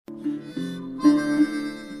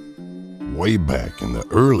way back in the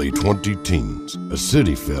early 20-teens, a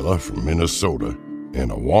city fella from Minnesota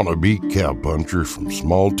and a wannabe cowpuncher from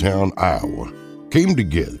small-town Iowa came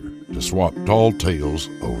together to swap tall tales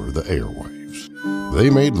over the airwaves. They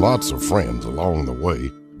made lots of friends along the way,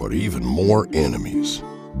 but even more enemies.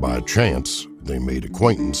 By chance, they made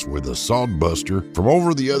acquaintance with a sodbuster from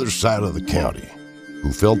over the other side of the county,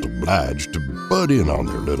 who felt obliged to butt in on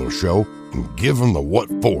their little show and give them the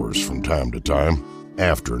what-fors from time to time.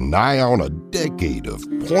 After nigh on a decade of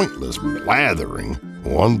pointless blathering,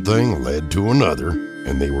 one thing led to another,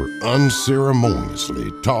 and they were unceremoniously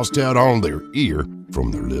tossed out on their ear from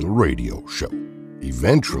their little radio show.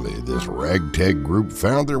 Eventually, this ragtag group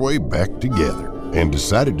found their way back together and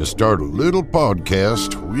decided to start a little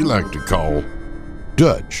podcast we like to call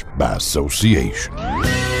Dutch by Association.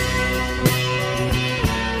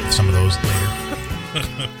 Some of those later.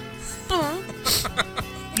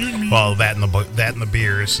 Well, that and the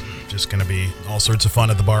beer is just going to be all sorts of fun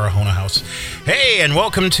at the Barahona House. Hey, and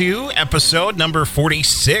welcome to episode number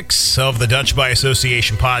 46 of the Dutch by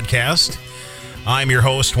Association podcast. I'm your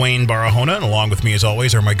host, Wayne Barahona, and along with me, as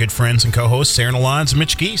always, are my good friends and co-hosts, Sarah Nalons and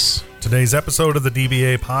Mitch Geese. Today's episode of the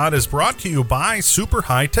DBA Pod is brought to you by Super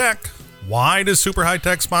High Tech. Why does Super High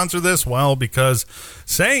Tech sponsor this? Well, because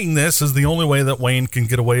saying this is the only way that Wayne can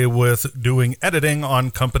get away with doing editing on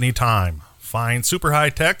company time. Find Super High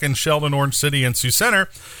Tech in Sheldon, Orange City, and Sioux Center,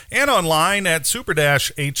 and online at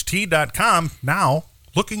super-ht.com. Now,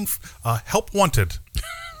 looking help wanted.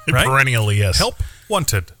 Right? Perennially, yes. Help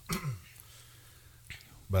wanted.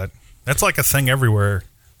 But that's like a thing everywhere.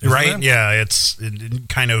 Right? It? Yeah, it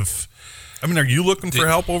kind of... I mean, are you looking for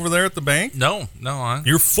help over there at the bank? No.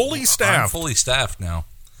 You're fully staffed. I'm fully staffed now.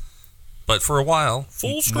 But for a while...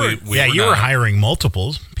 Full strength. you were hiring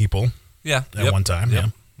multiple people at one time. Yep. Yeah.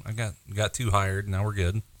 I got 2 hired. Now we're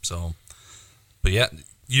good. So, but yeah,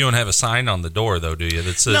 you don't have a sign on the door, though, do you,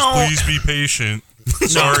 that says, "Please be patient.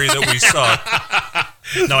 Sorry that we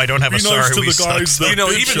suck." No, I don't have a sorry nice to we the suck. guys that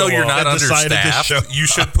Even though you're not understaffed, you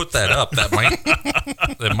should put that up. That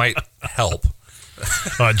might help.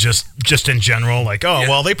 Just in general, like,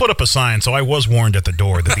 well, they put up a sign, so I was warned at the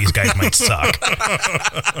door that these guys might suck.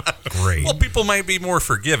 Great. Well, people might be more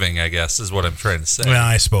forgiving, I guess, is what I'm trying to say. Yeah,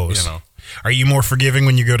 I suppose. Are you more forgiving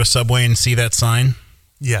when you go to Subway and see that sign?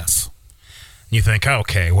 Yes. You think,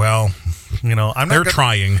 okay, well, they're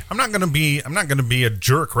trying. I'm not going to be a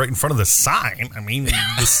jerk right in front of the sign. I mean,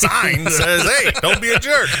 the sign says, "Hey, don't be a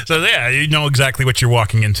jerk." So yeah, you know exactly what you're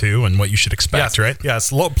walking into and what you should expect, right?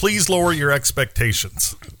 Yes. Please lower your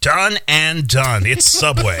expectations. Done and done. It's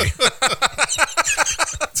Subway.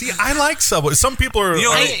 See, I like Subway. Some people are...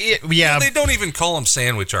 they don't even call them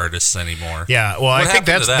sandwich artists anymore. Yeah, well, I think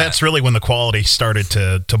that's really when the quality started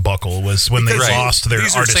to buckle, was when they lost their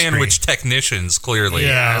These artistry. These are sandwich technicians, clearly.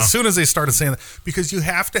 Yeah, as soon as they started saying that, because you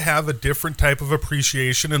have to have a different type of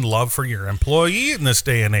appreciation and love for your employee in this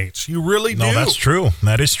day and age. You really do. No, that's true.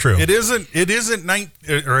 That is true. It isn't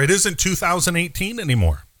 2018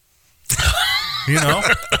 anymore.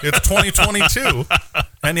 It's 2022,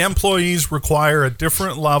 and the employees require a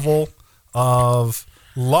different level of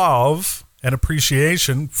love and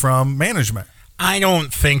appreciation from management. I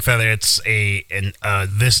don't think that it's a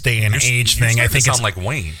this day and age thing. I think it's like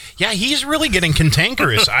Wayne. Yeah, he's really getting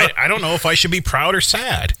cantankerous. I don't know if I should be proud or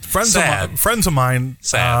sad. Friends of mine,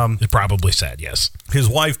 probably sad. Yes, his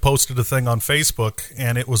wife posted a thing on Facebook,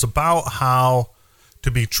 and it was about how to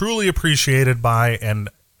be truly appreciated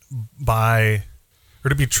or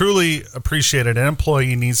to be truly appreciated, an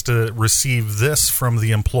employee needs to receive this from the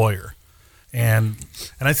employer. And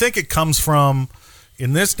I think it comes from,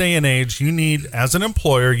 in this day and age, as an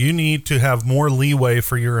employer, you need to have more leeway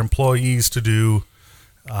for your employees to do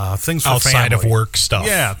things for outside family. of work stuff.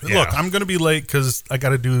 Yeah. Look, I'm going to be late because I got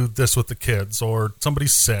to do this with the kids, or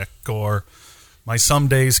somebody's sick, or my some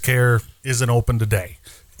days care isn't open today.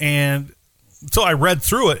 And so I read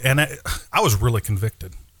through it, and I was really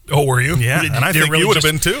convicted. Oh, were you? Yeah, and I think really you would have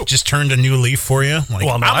been too. Just turned a new leaf for you? Like,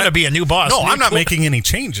 I'm going to be a new boss. No, I'm not making any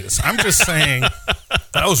changes. I'm just saying that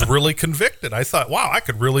I was really convicted. I thought, wow, I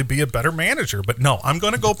could really be a better manager. But no, I'm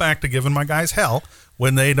going to go back to giving my guys hell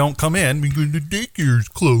when they don't come in because the daycare's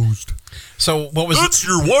closed. So what was... That's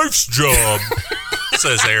your wife's job,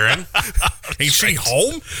 says Aaron. Ain't she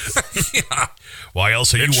home? Yeah. Why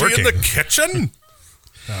else are you working? She in the kitchen?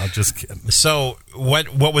 No, just kidding. So,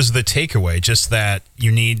 what was the takeaway? Just that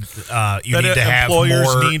you need have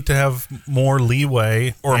employers need to have more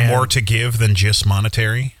leeway or more to give than just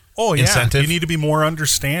monetary. Oh yeah, incentive. You need to be more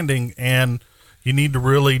understanding, and you need to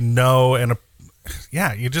really know. And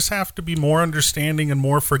you just have to be more understanding and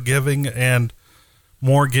more forgiving, and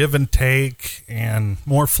more give and take and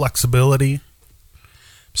more flexibility.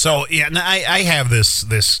 So yeah, I have this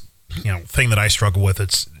thing that I struggle with.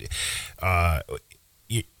 It's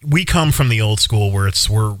we come from the old school where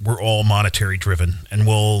we're all monetary driven, and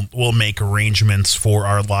we'll make arrangements for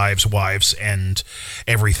our lives, wives, and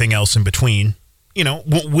everything else in between.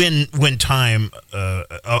 When time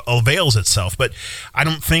avails itself. But I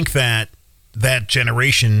don't think that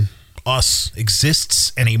generation, us,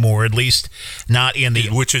 exists anymore. At least not in the.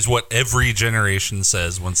 Which is what every generation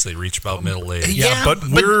says once they reach about middle age. Yeah,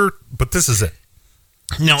 but this is it.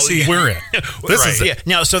 No, we're in. This is it. Yeah.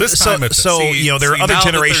 Now, there are other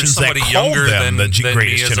generations that call them the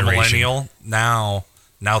greatest as a generation. Millennial, now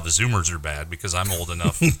the Zoomers are bad because I'm old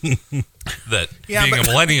enough that being a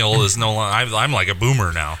millennial is no longer. I'm like a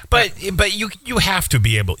boomer now. But you have to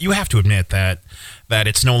admit that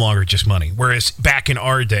it's no longer just money. Whereas back in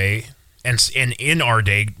our day, and in our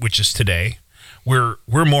day, which is today, we're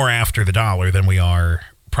more after the dollar than we are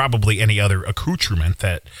probably any other accoutrement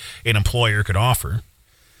that an employer could offer.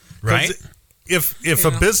 Right? If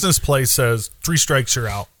a business place says 3 strikes you're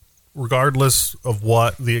out, regardless of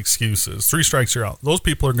what the excuse is, 3 strikes you're out, those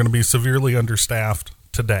people are going to be severely understaffed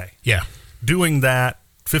today. Yeah. Doing that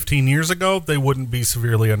 15 years ago, they wouldn't be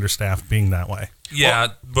severely understaffed being that way. Yeah,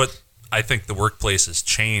 but I think the workplace has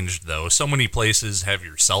changed, though. So many places have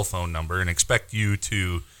your cell phone number and expect you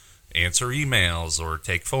to answer emails or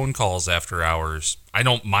take phone calls after hours. I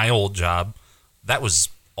know my old job, that was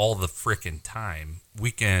all the frickin' time.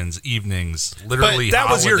 Weekends, evenings, literally that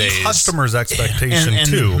holidays. was your customer's expectation, and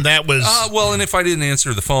too. That was... well, and if I didn't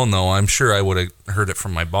answer the phone, though, I'm sure I would have heard it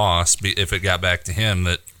from my boss if it got back to him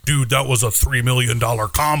that... Dude, that was a $3 million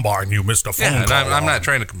combine. You missed a phone call. I'm not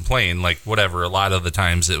trying to complain. Like, whatever. A lot of the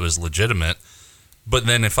times it was legitimate. But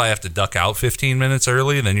then if I have to duck out 15 minutes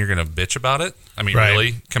early, then you're going to bitch about it? I mean,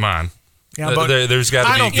 really? Come on. Yeah, but there's got to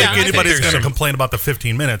be... I don't think anybody's going to complain about the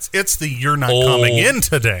 15 minutes. It's the you're not coming in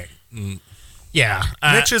today. Yeah.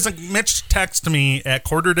 Mitch texted me at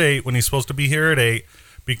 7:45 when he's supposed to be here at 8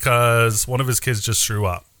 because one of his kids just threw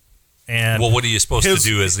up. And what are you supposed to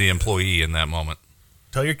do as the employee in that moment?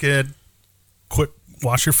 Tell your kid, quick,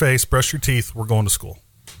 wash your face, brush your teeth. We're going to school.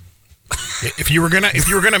 If you were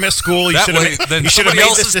gonna miss school, you should have. Then somebody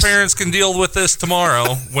else's parents can deal with this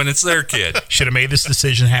tomorrow when it's their kid. Should have made this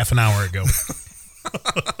decision half an hour ago.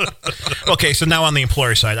 Okay, so now on the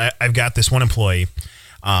employer side, I've got this one employee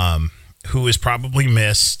who has probably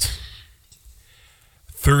missed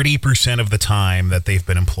 30% of the time that they've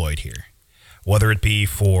been employed here, whether it be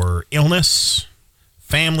for illness,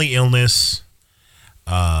 family illness,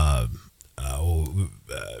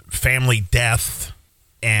 family death,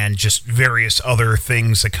 and just various other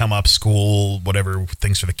things that come up, school, whatever,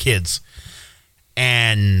 things for the kids.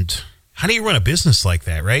 And how do you run a business like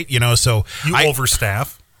that, right? So you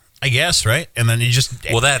overstaff, I guess, right? And then you just...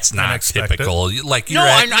 Well, that's not typical. Like, you're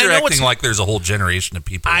acting like there's a whole generation of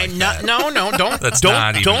people like that. No, don't. That's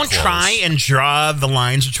not even don't close. try and draw the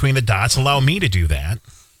lines between the dots. Allow me to do that.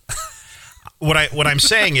 What I'm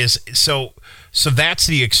saying is, so that's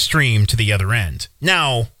the extreme to the other end.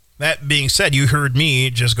 Now, that being said, you heard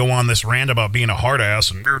me just go on this rant about being a hard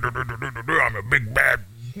ass and I'm a big bad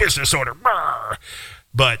business owner.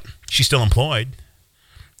 But she's still employed.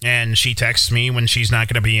 And she texts me when she's not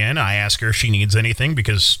going to be in. I ask her if she needs anything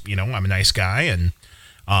because, I'm a nice guy and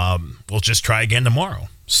we'll just try again tomorrow.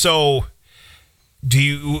 So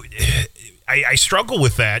I struggle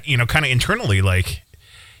with that, kind of internally, like,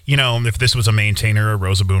 if this was a maintainer, a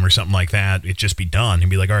Rosa Boom or something like that, it'd just be done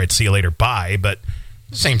and be like, all right, see you later, bye. But at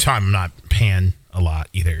the same time, I'm not paying a lot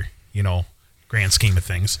either, grand scheme of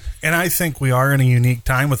things. And I think we are in a unique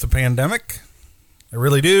time with the pandemic. I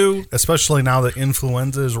really do, especially now that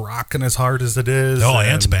influenza is rocking as hard as it is. Oh,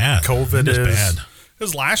 yeah, it's bad. COVID is bad.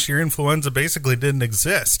 Because last year, influenza basically didn't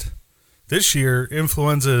exist. This year,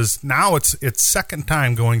 influenza is now it's second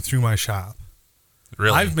time going through my shop.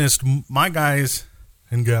 Really? I've missed, my guys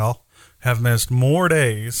and gal have missed more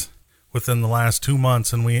days within the last 2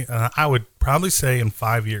 months than I would probably say in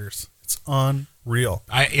 5 years. It's unreal.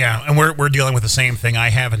 And we're dealing with the same thing.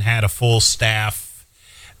 I haven't had a full staff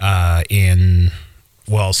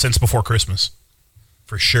since before Christmas,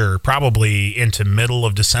 for sure. Probably into middle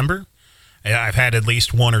of December. I've had at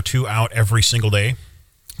least 1 or 2 out every single day.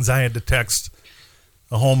 Because I had to text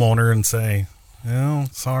a homeowner and say,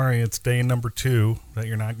 sorry, it's day number 2 that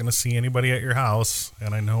you're not going to see anybody at your house,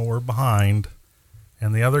 and I know we're behind.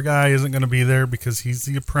 And the other guy isn't going to be there because he's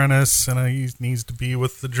the apprentice, and he needs to be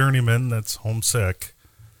with the journeyman that's homesick.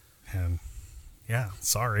 And yeah,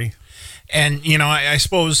 sorry. And, I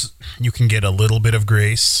suppose you can get a little bit of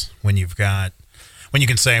grace when you can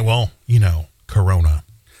say, well, Corona.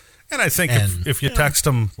 And I think if you text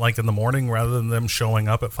them like in the morning rather than them showing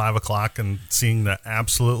up at 5 o'clock and seeing that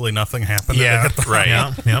absolutely nothing happened. Yeah, right.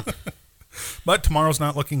 Yeah. But tomorrow's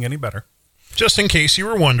not looking any better. Just in case you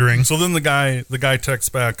were wondering. So then the guy texts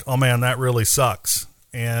back, "Oh man, that really sucks."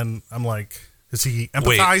 And I'm like, is he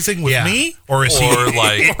empathizing with me? Or is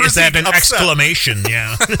Or is that an upset? exclamation?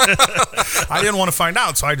 Yeah. I didn't want to find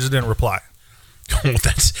out, so I just didn't reply. Oh,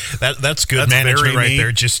 that's good That's management very right me.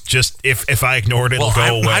 there. Just if I ignored it, it'll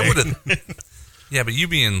go away. I would have. Yeah, but you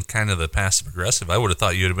being kind of the passive aggressive, I would have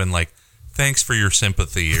thought you'd have been like, "Thanks for your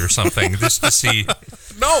sympathy" or something, just to see.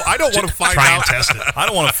 No, I don't want to find Try out. and test it. I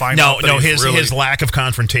don't want to find out. No, that his lack of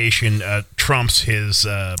confrontation trumps his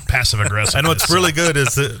passive aggressiveness. And what's really good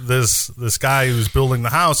is that this guy who's building the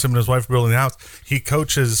house, him and his wife are building the house, he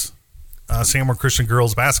coaches Sandmore Christian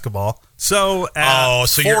girls basketball. So at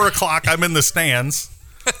 4 o'clock, I'm in the stands.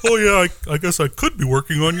 Oh, yeah, I guess I could be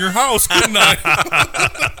working on your house, couldn't I?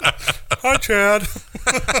 Hi, Chad.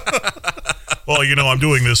 Well, I'm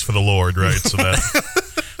doing this for the Lord, right? So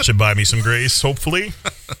that should buy me some grace, hopefully.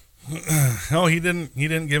 No, he didn't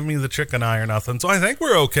give me the chicken eye or nothing. So I think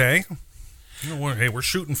we're okay. We're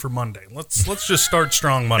shooting for Monday. Let's just start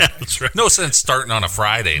strong Monday. That's right. No sense starting on a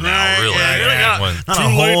Friday now, really. Not Too a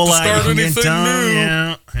late whole to lot start you can get anything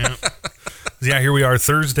done. new. Yeah. Yeah, here we are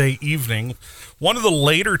Thursday evening. One of the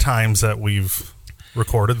later times that we've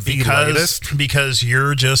recorded, the latest. Because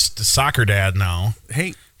you're just a soccer dad now.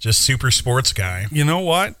 Hey, Just super sports guy. you know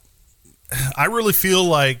what? I really feel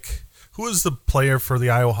like, who was the player for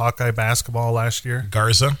the Iowa Hawkeye basketball last year?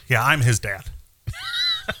 Garza. Yeah, I'm his dad.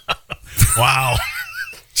 Wow.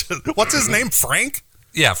 What's his name? Frank?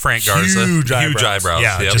 Yeah, Frank Garza. Huge eyebrows.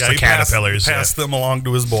 Yeah, Yep. just the he caterpillars. Passed them along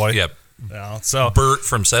to his boy. Yep. Yeah, so Bert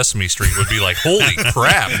from Sesame Street would be like, "Holy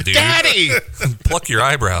crap, dude! Daddy! Pluck your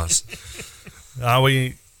eyebrows."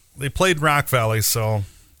 they played Rock Valley, so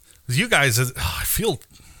you guys, I feel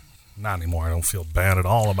not anymore. I don't feel bad at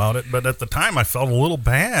all about it, but at the time I felt a little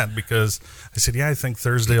bad because I said, "Yeah, I think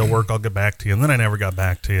Thursday will work. I'll get back to you," and then I never got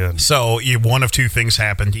back to you. So one of two things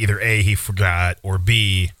happened. Either A, he forgot, or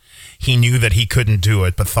B, he knew that he couldn't do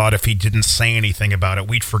it, but thought if he didn't say anything about it,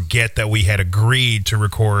 we'd forget that we had agreed to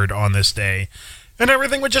record on this day, and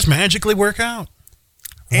everything would just magically work out.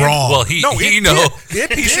 Wrong. Well, he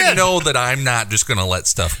it should did. know that I'm not just going to let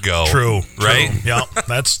stuff go. True. Right? Yeah,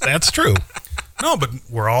 that's true. No, but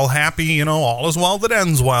we're all happy. All is well that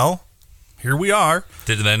ends well. Here we are.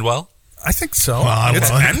 Did it end well? I think so. Well, It's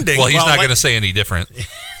well, ending. Well, he's not like- going to say any different.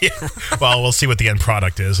 Yeah. Well, we'll see what the end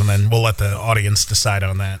product is, and then we'll let the audience decide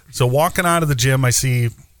on that. So walking out of the gym, I see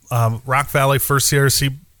Rock Valley First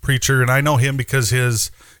CRC preacher, and I know him because his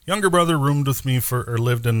younger brother roomed with me or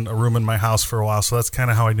lived in a room in my house for a while. So that's kind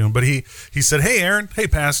of how I knew him. But he said, "Hey, Aaron, hey,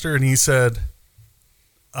 Pastor," and he said,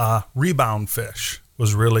 "Rebound fish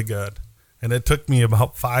was really good." And it took me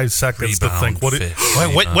about 5 seconds to think, What Is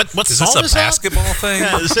song this a is that? basketball thing?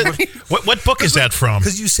 Yeah, is it, what book is that from?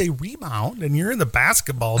 Because you say rebound and you're in the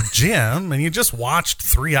basketball gym and you just watched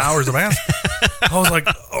 3 hours of basketball. I was like,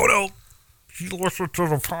 oh no, you listened to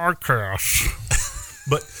the podcast.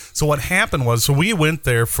 But so what happened was, so we went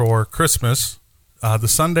there for Christmas, the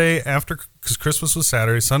Sunday after, because Christmas was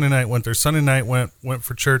Saturday. Sunday night went there. Sunday night went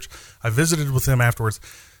for church. I visited with him afterwards.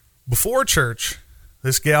 Before church,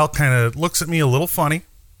 this gal kind of looks at me a little funny.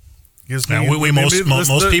 Gives me,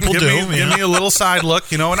 most people do. Give me a little side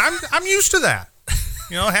look, and I'm used to that.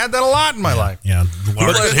 Had that a lot in my life. Yeah, Who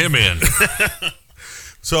let him in?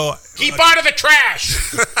 So keep out of the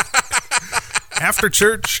trash. after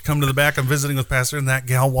church, come to the back. I'm visiting with Pastor, and that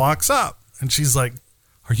gal walks up, and she's like,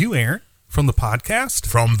 "Are you Aaron from the podcast?"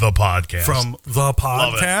 From the podcast. From the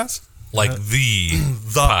podcast, Like the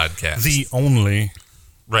podcast. the only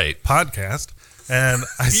Right. podcast. And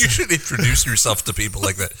I You said, should introduce yourself to people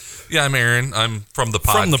like that. Yeah, I'm Aaron. I'm from the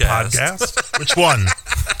podcast. from the podcast. Which one?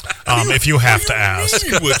 If you have to ask.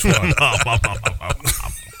 Which one?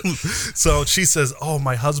 So she says, "Oh,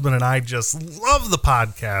 my husband and I just love the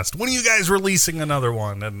podcast. When are you guys releasing another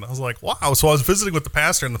one?" And I was like, "Wow!" So I was visiting with the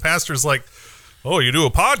pastor, and the pastor's like, "Oh, you do a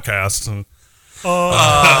podcast?" And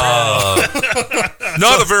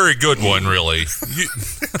Not a very good one, really.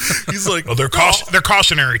 he's like, They're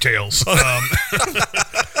cautionary tales.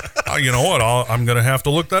 "You know what? I'm going to have to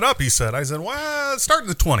look that up," he said. I said, "Well, start in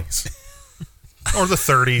the 20s or the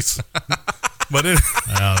 30s." But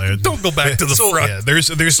don't go back to the front. Yeah, there's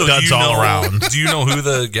So studs all around. Do you know who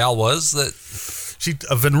the gal was? That She,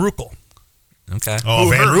 Van Rukel. okay. Oh,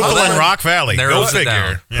 Van her Rukel husband and Rock Valley. Go narrows it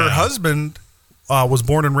down. figure. Her Yeah. husband was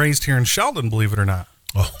born and raised here in Sheldon, believe it or not.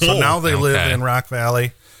 Oh, So now they live okay. in Rock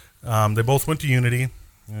Valley. They both went to Unity.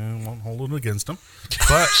 Won't hold it against them.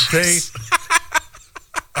 But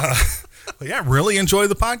Yeah, really enjoy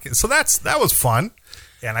the podcast. So that was fun.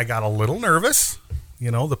 And I got a little nervous.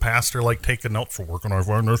 The pastor taking notes for working on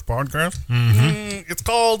this podcast. It's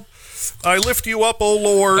called I Lift You Up, Oh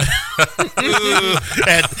Lord.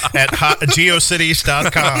 at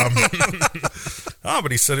geocities.com.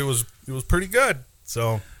 But he said it was pretty good.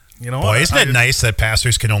 So, Boy, isn't it nice that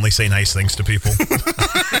pastors can only say nice things to people?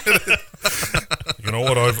 You know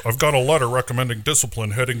what? I've got a letter recommending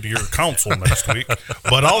discipline heading to your council next week.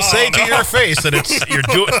 But I'll say to your face that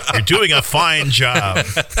you're doing a fine job.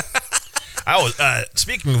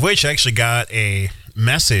 Speaking of which, I actually got a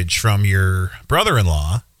message from your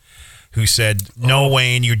brother-in-law who said, "No,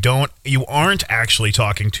 Wayne, you aren't actually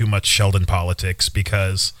talking too much Sheldon politics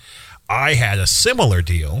because I had a similar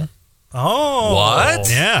deal." Oh, what?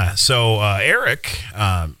 Yeah. So Eric,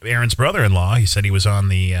 Aaron's brother-in-law, he said he was on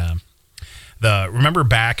the remember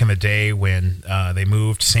back in the day when they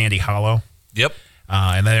moved Sandy Hollow? Yep.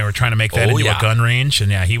 And then they were trying to make that into a gun range,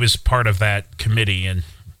 and he was part of that committee, and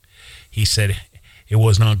he said it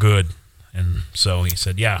was not good. And so he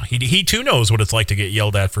said, he too knows what it's like to get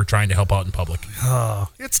yelled at for trying to help out in public.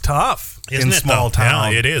 It's tough in small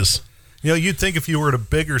town. Yeah, it is. You'd think if you were in a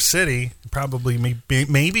bigger city, probably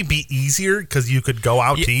maybe be easier because you could go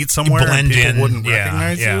out to eat somewhere blend and people in, wouldn't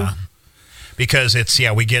recognize you. Because it's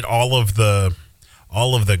we get all of the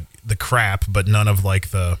crap, but none of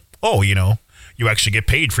you actually get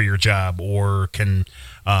paid for your job or can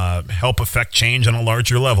help affect change on a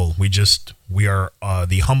larger level. We are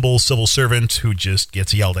the humble civil servant who just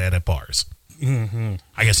gets yelled at bars. Mm-hmm.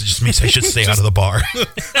 I guess it just means I should stay out of the bar.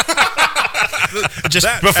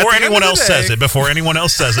 Before anyone else says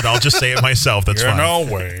it, I'll just say it myself. That's fine. No,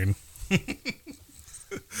 Wayne.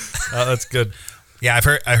 That's good. Yeah, I've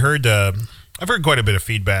heard quite a bit of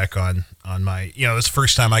feedback on my. This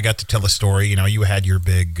first time I got to tell a story. You had your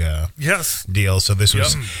big deal, so this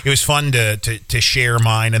was it was fun to share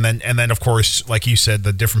mine, and then of course, like you said,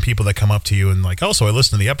 the different people that come up to you and so I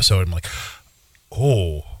listened to the episode. I'm like,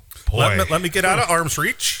 oh boy, let me get out of arm's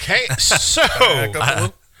reach. Okay, so.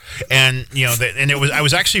 And I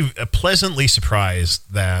was actually pleasantly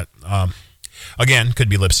surprised that again, could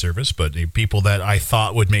be lip service, but the people that I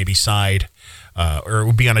thought would maybe side or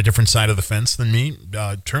would be on a different side of the fence than me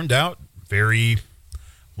turned out very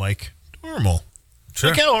normal.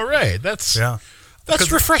 Sure. All right, that's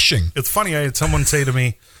refreshing. It's funny. I had someone say to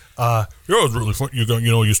me, it was really fun.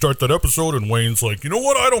 You start that episode and Wayne's like, you know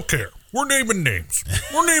what? I don't care. We're naming names.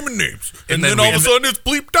 And then all of a sudden it's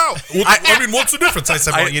bleeped out. What's the difference? I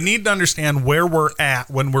said, you need to understand where we're at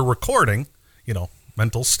when we're recording,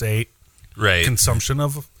 mental state, right? Consumption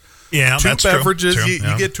of two beverages. True.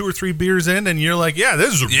 You get 2 or 3 beers in and you're like,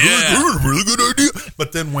 this is a really good idea.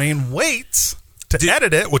 But then Wayne waits to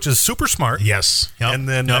edit it, which is super smart. Yes. Yep. And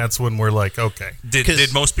then that's when we're like, okay.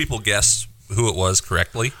 Did most people guess who it was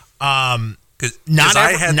correctly? Not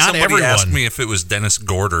somebody everyone asked me if it was Dennis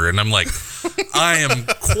Gorder, and I'm like, I am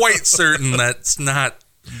quite certain that's not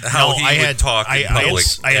how he would talk in public.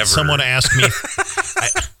 I had someone ask me.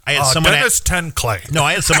 I had someone Dennis Ten Clay. No,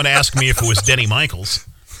 I had someone ask me if it was Denny Michaels.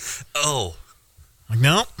 Oh,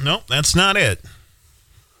 no, that's not it.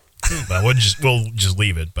 But we'll just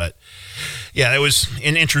leave it. But yeah, it was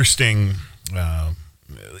an interesting,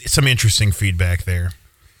 some interesting feedback there.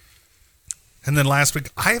 And then last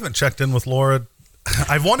week, I haven't checked in with Laura.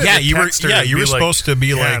 I wanted to text her. Yeah, you were supposed to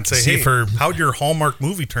be and say, see hey, if her. How'd your Hallmark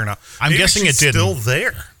movie turn out? I'm guessing it didn't. Still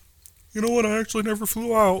there. You know what? I actually never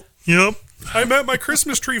flew out. Yep. I met my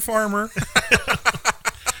Christmas tree farmer.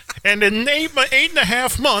 And in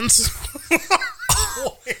 8.5 months.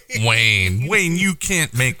 Wayne, you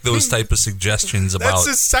can't make those type of suggestions about That's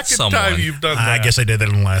the second someone. time you've done that. I guess I did that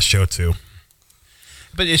in the last show too.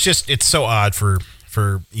 But it's so odd for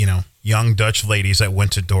young Dutch ladies that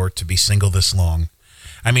went to Dordt to be single this long.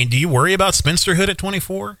 I mean, do you worry about spinsterhood at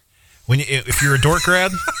 24 if you're a Dordt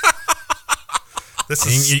grad? This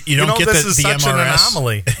is you don't get this the is such an MRS.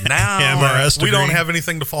 anomaly. Now MRS we don't degree. have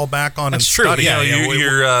anything to fall back on. That's and true. study. Yeah,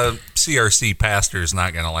 your CRC pastor is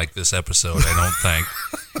not going to like this episode, I don't think.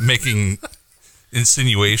 Making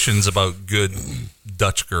insinuations about good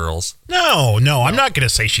Dutch girls. No, I'm not going to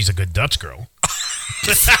say she's a good Dutch girl.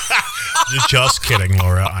 Just kidding,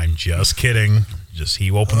 Laura. I'm just kidding. Just he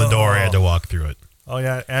opened the door. I had to walk through it. Oh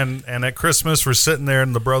yeah, and at Christmas we're sitting there,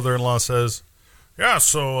 and the brother-in-law says, "Yeah,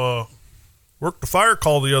 so worked the fire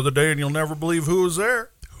call the other day, and you'll never believe who was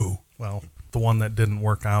there." Who? Well, the one that didn't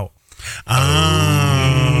work out.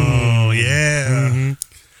 Oh, yeah. Mm-hmm.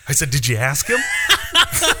 I said, "Did you ask him?"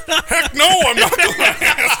 Heck no, I'm not going to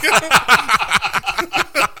ask him.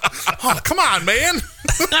 Oh, come on, man.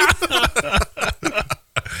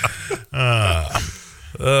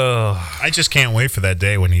 I just can't wait for that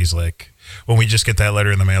day when he's like, when we just get that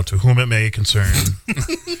letter in the mail, to whom it may concern.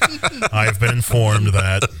 I've been informed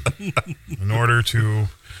that in order to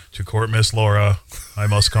court Miss Laura, I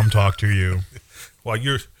must come talk to you. Well,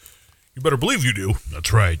 you better believe you do.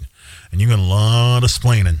 That's right. And you got a lot of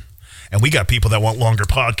splaining. And we got people that want longer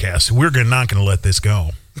podcasts. So we're not going to let this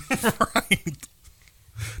go. Right.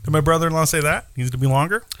 Did my brother-in-law say that? Needs to be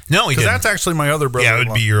longer? No, he didn't. That's actually my other brother-in-law. Yeah, it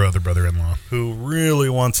would be your other brother-in-law. Who really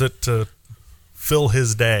wants it to fill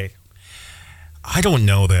his day. I don't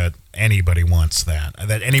know that anybody wants that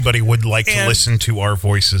anybody would like to listen to our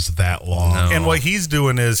voices that long. No. And what he's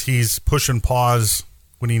doing is he's pushing pause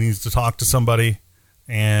when he needs to talk to somebody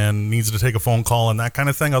and needs to take a phone call and that kind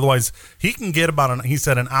of thing. Otherwise, he can get he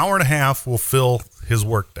said an hour and a half will fill his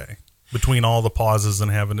workday between all the pauses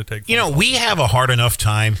and having to take phone calls. We have a hard enough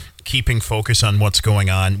time keeping focus on what's going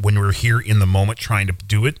on when we're here in the moment trying to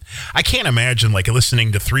do it. I can't imagine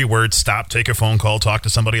listening to 3 words, stop, take a phone call, talk to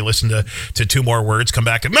somebody, listen to 2 more words, come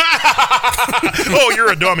back to oh,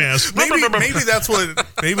 you're a dumbass. maybe that's what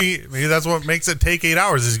maybe that's what makes it take 8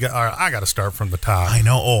 hours. Is I got to start from the top. I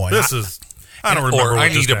know. I don't remember. Or I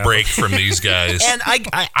what just need a happened. break from these guys. And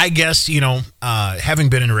I guess, having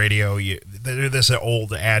been in radio, there's an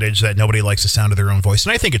old adage that nobody likes the sound of their own voice.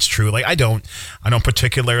 And I think it's true. I don't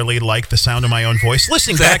particularly like the sound of my own voice.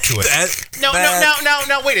 Listening back to it.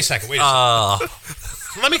 No. Wait a second.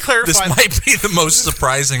 Let me clarify. This might be the most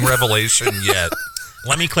surprising revelation yet.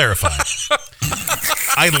 Let me clarify.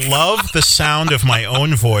 I love the sound of my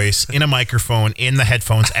own voice in a microphone in the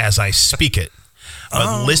headphones as I speak it.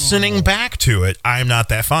 But listening back to it, I'm not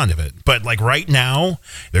that fond of it. But right now,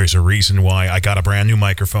 there's a reason why I got a brand new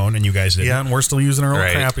microphone and you guys didn't. Yeah, and we're still using our old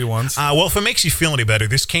Right. crappy ones. Well, if it makes you feel any better,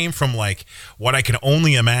 this came from what I can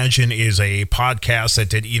only imagine is a podcast that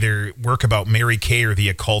did either work about Mary Kay or the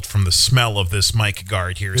occult from the smell of this mic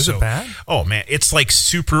guard here. Is it bad? Oh man, it's like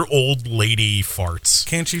super old lady farts.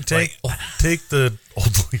 Can't you take the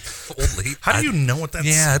old? How do you know what that?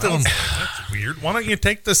 Yeah, I don't. That's weird. Why don't you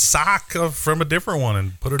take the sock from a different one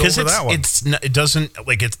and put it over that one? It doesn't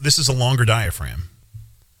this is a longer diaphragm,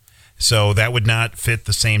 so that would not fit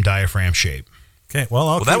the same diaphragm shape. Okay,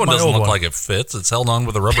 well, That one doesn't look like it fits. It's held on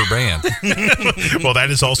with a rubber band. Well, that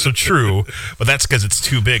is also true, but that's because it's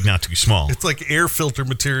too big, not too small. It's like air filter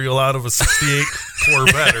material out of a '68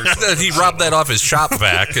 Corvette or something. He robbed that off his shop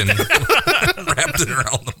vac and wrapped it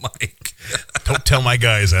around the mic. Don't tell my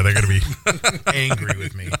guys that. They're going to be angry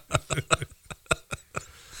with me.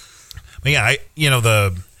 But yeah,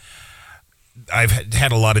 I've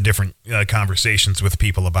had a lot of different conversations with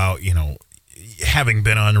people about, having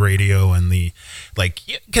been on radio and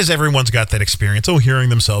because everyone's got that experience, hearing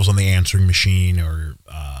themselves on the answering machine or,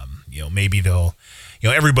 maybe they'll,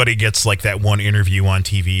 everybody gets that one interview on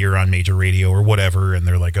TV or on major radio or whatever. And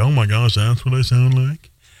they're like, oh my gosh, that's what I sound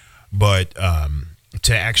like. But,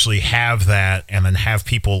 to actually have that and then have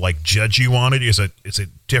people judge you on it is a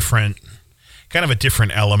different kind of a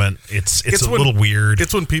different element. It's a little weird.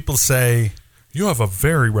 It's when people say you have a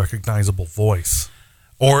very recognizable voice.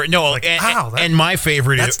 Or no, and my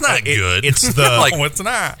favorite that's is not good. It's the No, it's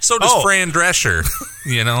not. So does Fran Drescher,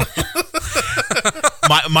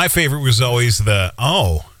 my favorite was always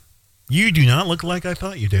you do not look like I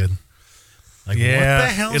thought you did. What the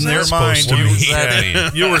hell is in that their supposed to mind, mean? What does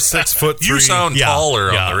that mean? You were 6'3". You sound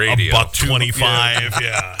taller on the radio. $125.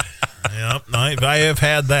 Yeah. Yep. I have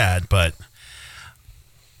had that, but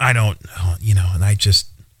I don't, and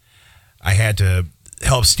I had to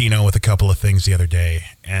help Stino with a couple of things the other day,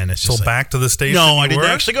 and it's just back to the station. No, I didn't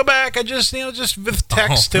actually go back. I just, just with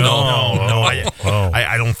text.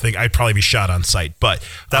 I don't think I'd probably be shot on sight. But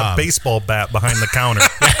that baseball bat behind the counter.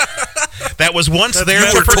 That was once there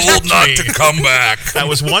You to were protect told not me. to come back. That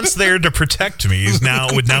was once there to protect me. Would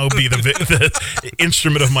now be the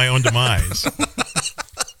instrument of my own demise.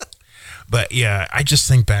 But yeah, I just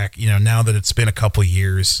think back. Now that it's been a couple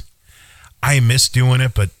years, I miss doing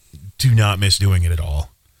it, but do not miss doing it at all.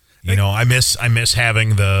 I miss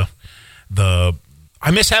having the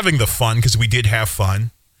fun because we did have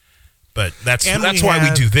fun. But that's why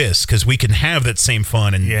we do this, because we can have that same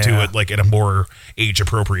fun and do it at a more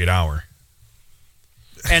age-appropriate hour.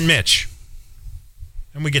 And Mitch.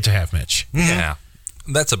 And we get to have Mitch. Yeah.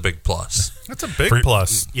 That's a big plus. That's a big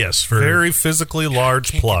plus. Yes. Very physically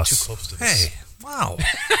large plus. Get too close to this. Hey, wow.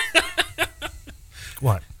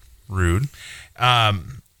 What? Rude. All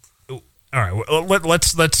right.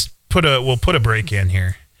 Let's put a break in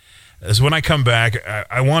here. As when I come back,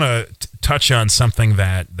 I want to touch on something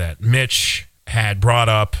that Mitch had brought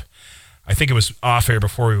up. I think it was off air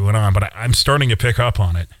before we went on, but I'm starting to pick up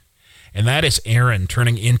on it. and that is Aaron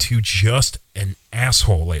turning into just an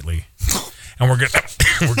asshole lately. And we're gonna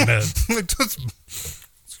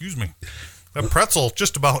Excuse me. That pretzel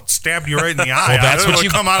just about stabbed you right in the eye. Well, that's what you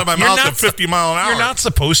come out of my mouth at 50 mile an hour. You're not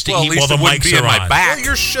supposed to Well, at eat least while the it wouldn't mics be are in my on. back.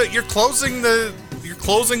 Well, you're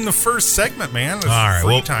closing the first segment, man. It's All right,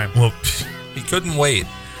 free well, time. well, He couldn't wait.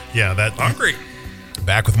 yeah, that. Hungry.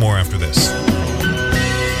 Back with more after this.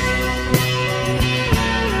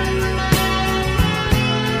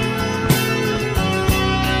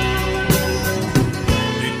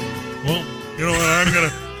 Well, you know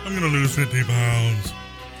what? I'm gonna lose 50 pounds.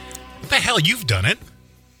 What the hell? You've done it.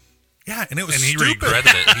 Yeah, and it was And he stupid.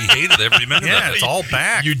 regretted it. He hated every minute Yeah, of it. it's all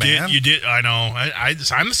back. You man. did. I know.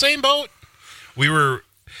 I'm the same boat. We were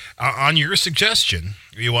on your suggestion.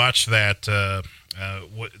 You watched that.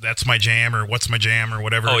 That's my jam, or what's my jam, or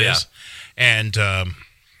whatever it is. And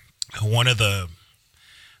one of the,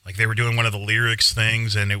 like, they were doing one of the lyrics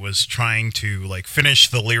things, and it was trying to like finish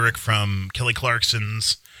the lyric from Kelly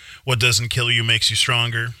Clarkson's "What doesn't kill you makes you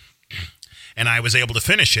stronger." And I was able to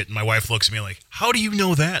finish it, and my wife looks at me like, "How do you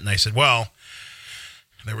know that?" And I said, "Well,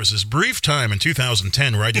 there was this brief time in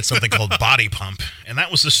 2010 where I did something called Body Pump, and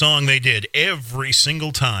that was the song they did every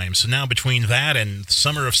single time. So now between that and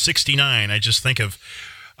Summer of '69, I just think of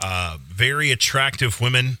very attractive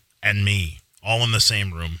women and me all in the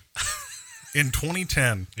same room." In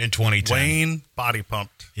 2010, In 2010. Wayne body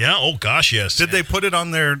pumped. Yeah, oh gosh, yes. Did they put it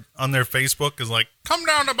on their Facebook as like, come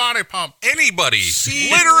down to body pump? Anybody,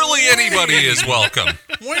 literally anybody is welcome.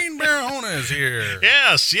 Wayne Barahona is here.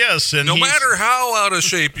 Yes, and No he's- matter how out of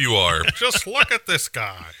shape you are. Just look at this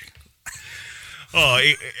guy.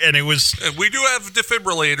 and it was. We do have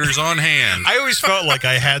defibrillators on hand. I always felt like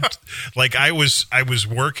I had, like I was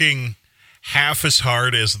working half as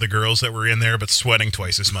hard as the girls that were in there, but sweating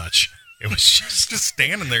twice as much. It was just. Just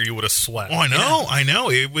standing there, you would have sweat. Oh, I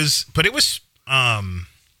know. It was, but it was. I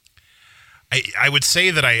would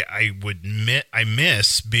say that I would admit I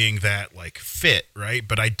miss being that like fit, right?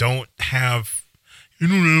 But I don't have. You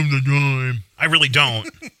don't have the time. I really don't.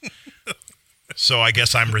 So I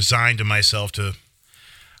guess I'm resigned to myself to,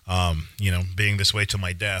 being this way till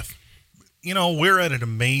my death. You know, we're at an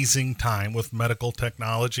amazing time with medical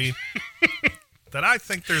technology that I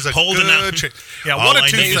think there's a Holding out. Yeah, All one of I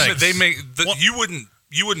two need is things. They make you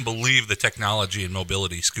wouldn't believe the technology in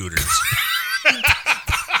mobility scooters.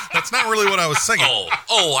 That's not really what I was thinking.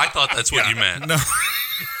 Oh, I thought that's what you meant. No,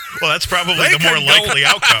 Well, that's probably They the more can go- likely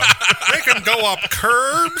outcome. they can go up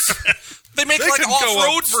curbs. They make They like can go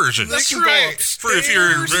off-road up- versions. they can That's go right. For if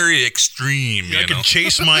you're very extreme, I you know. can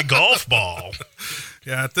chase my golf ball.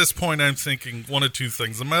 Yeah, at this point, I'm thinking one of two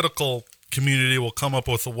things. The medical community will come up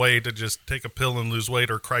with a way to just take a pill and lose weight,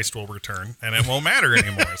 or Christ will return, and it won't matter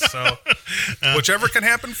anymore. So, whichever can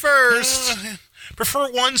happen first.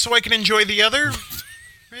 Prefer one so I can enjoy the other,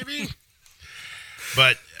 maybe.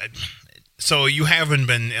 But so you haven't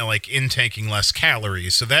been like intaking less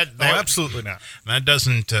calories, so that Absolutely not. that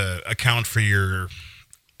doesn't account for your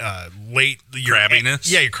your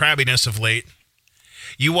Crabbiness? Yeah, your crabbiness of late.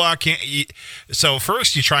 You walk in. So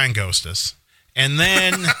first you try and ghost us, and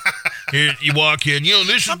then you walk in.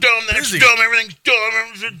 This is dumb. That's busy. dumb. Everything's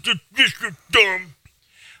dumb. This is dumb.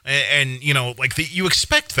 And you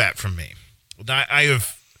expect that from me. I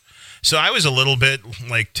have. So I was a little bit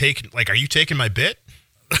like are you taking my bit?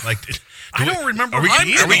 Like I don't remember. Are we I'm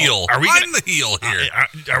gonna- the heel. Are we I'm gonna- the heel here.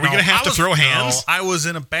 Are we going to have to throw hands? No, I was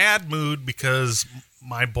in a bad mood because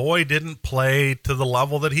my boy didn't play to the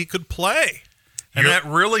level that he could play. And that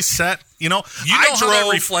really set, You know I how that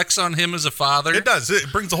drove. reflects on him as a father? It does.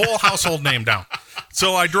 It brings the whole household name down.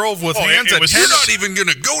 So I drove with Oh, hands it at was- 10. You're not even going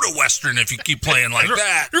to go to Western if you keep playing like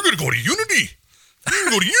that. You're going to go to Unity. You're going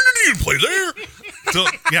to go to Unity and play there. So,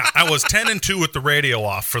 yeah, I was 10-2 with the radio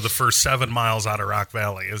off for the first 7 miles out of Rock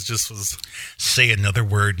Valley. It just was. Say another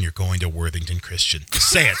word and you're going to Worthington Christian.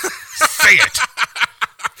 Say it. Say it.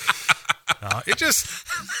 It just.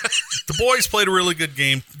 The boys played a really good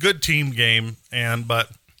game, good team game, but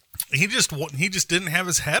he just didn't have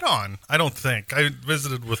his head on. I don't think. I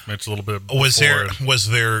visited with Mitch a little bit. Was before.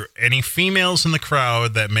 there any females in the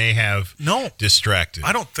crowd that may have distracted?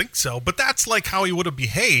 I don't think so, but that's like how he would have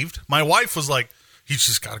behaved. My wife was like, he's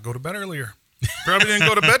just got to go to bed earlier. Probably didn't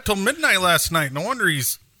go to bed till midnight last night. No wonder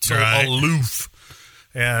he's so Right. aloof.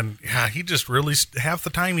 And yeah, he just really, half the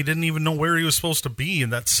time he didn't even know where he was supposed to be.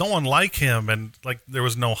 And that's so unlike him. And like there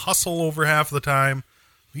was no hustle over half the time.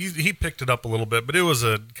 He picked it up a little bit, but it was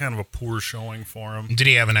a kind of a poor showing for him. Did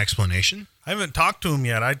he have an explanation? I haven't talked to him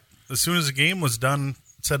yet. As soon as the game was done,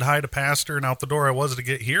 said hi to Pastor, and out the door I was to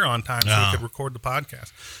get here on time so we could record the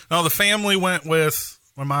podcast. Now, the family went with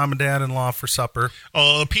my mom and dad-in-law for supper.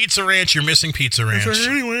 Oh, Pizza Ranch. You're missing Pizza Ranch. I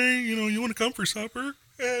said, anyway, you want to come for supper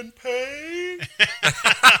and pay?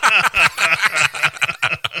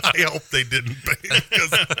 I hope they didn't pay, because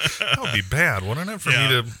that would be bad, wouldn't it, for me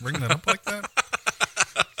to bring that up like that?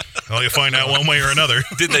 Well, you'll find out one way or another.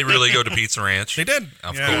 Did they really go to Pizza Ranch? They did.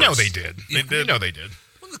 Of You course. know they did. They did. You know they did.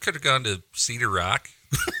 Well, they could have gone to Cedar Rock.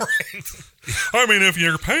 I mean, if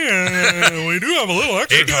you're paying, we do have a little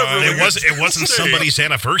extra time. It wasn't somebody's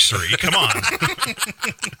anniversary. Come on.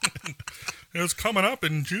 It was coming up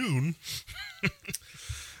in June.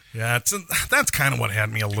 Yeah, that's kind of what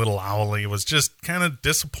had me a little owly, was just kind of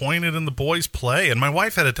disappointed in the boys' play. And my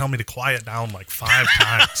wife had to tell me to quiet down like 5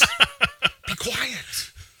 times. Be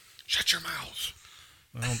quiet. Shut your mouth.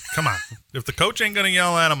 Well, come on. If the coach ain't going to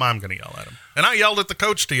yell at him, I'm going to yell at him. And I yelled at the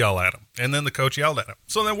coach to yell at him. And then the coach yelled at him.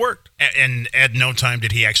 So that worked. And at no time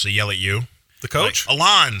did he actually yell at you. The coach? Like,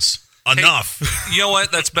 Alon's, enough. Hey, you know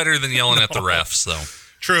what? That's better than yelling at the refs, though.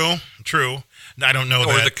 True. I don't know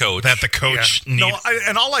Or that the coach. That the coach Yeah. need.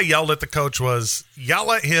 And all I yelled at the coach was,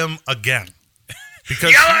 yell at him again.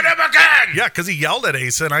 Because Yell at him again! Yeah, because he yelled at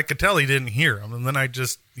Asa, and I could tell he didn't hear him. And then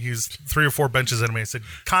he's 3 or 4 benches in me. I said,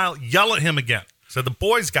 Kyle, yell at him again. So the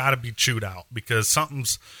boy's got to be chewed out, because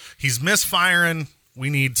he's misfiring. We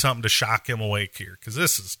need something to shock him awake here, because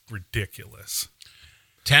this is ridiculous.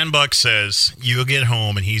 $10 says you get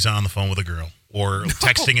home and he's on the phone with a girl, or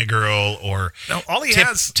texting a girl, or No, all he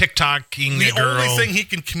has, TikToking the a girl. only thing he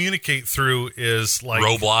can communicate through is like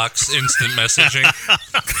Roblox, instant messaging.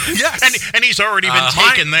 Yes, and he's already been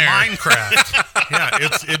taken there. Minecraft. Yeah,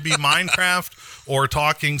 it'd be Minecraft or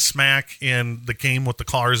talking smack in the game with the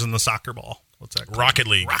cars and the soccer ball. What's that called? Rocket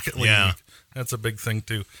League. Rocket League. Yeah. That's a big thing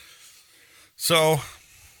too. So,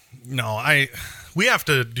 no, we have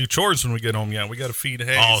to do chores when we get home. Yeah, we got to feed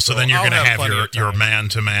hay. Oh, so then you're going to have plenty of your time.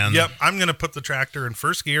 man-to-man. Yep, I'm going to put the tractor in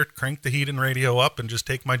first gear, crank the heat and radio up, and just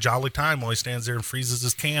take my jolly time while he stands there and freezes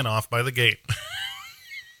his can off by the gate.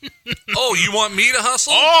 Oh, you want me to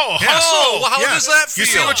hustle? Oh, Yeah. hustle! Well, how does that feel?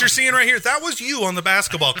 You see what you're seeing right here? That was you on the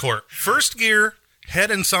basketball court. First gear, head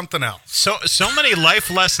in something else. So many life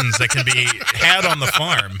lessons that can be had on the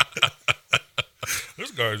farm. This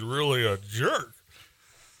guy's really a jerk.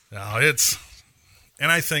 No,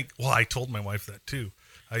 and I think, well, I told my wife that too.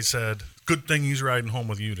 I said, good thing he's riding home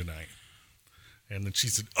with you tonight. And then she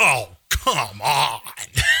said, oh, come on.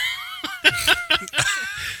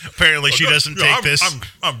 Apparently, she doesn't take this.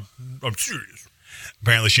 I'm serious.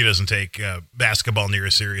 Apparently, she doesn't take basketball near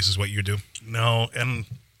as serious as what you do. No, and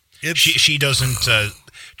She doesn't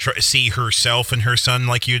see herself and her son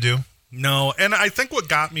like you do. No, and I think what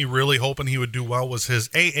got me really hoping he would do well was his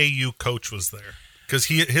AAU coach was there. Because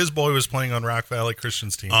his boy was playing on Rock Valley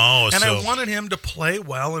Christian's team. Oh, and so I wanted him to play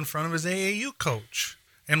well in front of his AAU coach.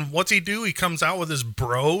 And what's he do? He comes out with his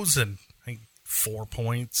bros and I think 4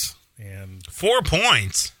 points. And 4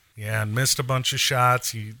 points. yeah, and missed a bunch of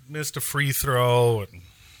shots. He missed a free throw. And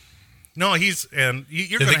no, you're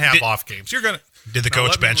going to have off games. You're going to. Did the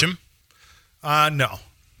coach bench him? No.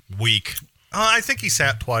 Weak. I think he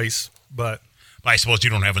sat twice, but I suppose you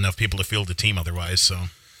don't have enough people to field the team otherwise. So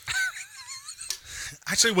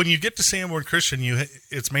actually, when you get to Sanborn Christian,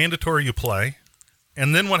 it's mandatory you play.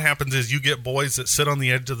 And then what happens is you get boys that sit on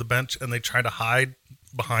the edge of the bench and they try to hide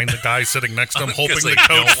behind the guy sitting next to them, hoping they the coach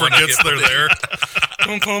don't wanna forgets get they're the- there.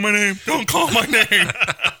 Don't call my name. Don't call my name.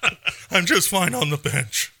 I'm just fine on the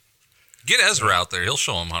bench. Get Ezra out there. He'll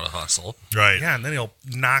show him how to hustle. right. Yeah, and then he'll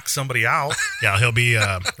knock somebody out. Yeah, he'll be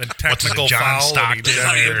technical John foul, Stockton. and This is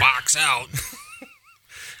how you box out.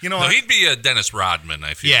 You know, No, he'd be a Dennis Rodman,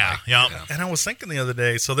 I feel Yeah, like. yeah. and I was thinking the other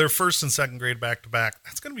day, so they're first and second grade back to back.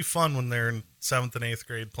 That's going to be fun when they're in 7th and 8th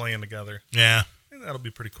grade playing together. Yeah. I think that'll be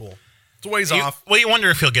pretty cool. It's a ways off. Well, you wonder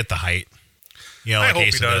if he'll get the height. You know, I like hope he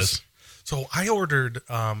Asa does. does. So I ordered,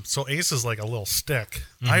 so Ace is like a little stick.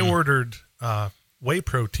 Mm-hmm. I ordered whey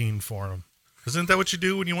protein for him. Isn't that what you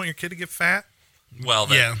do when you want your kid to get fat? Well,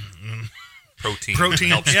 that Yeah. protein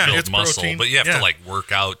helps yeah, build it's muscle, protein. but you have Yeah. to like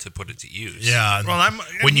work out to put it to use. Yeah. Well,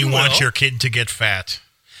 when you want will. your kid to get fat,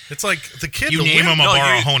 It's like the kid. you the name win- him a No, you-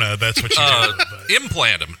 Barahona. That's what you do. But-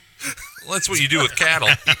 Implant them. That's what you do with cattle.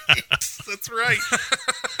 That's right.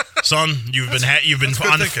 Son, you've been good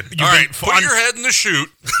on. thinking. You've All right, been put on- your head in the chute.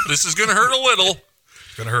 This is going to hurt a little.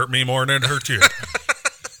 It's gonna hurt me more than it hurt you.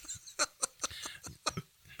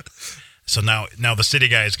 So now the city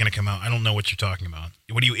guy is going to come out. I don't know what you're talking about.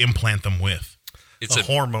 What do you implant them with? It's A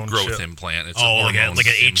hormone growth chip. implant. It's Oh, a like hormone an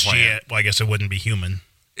HGH. implant. Well, I guess it wouldn't be human.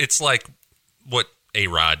 It's like what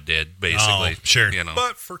A-Rod did, basically. Oh, sure. You know.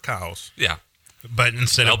 But for cows. Yeah. But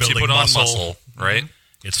instead Helps of you building put on muscle, muscle, right?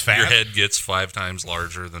 it's fat. Your head gets 5 times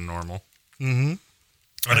larger than normal.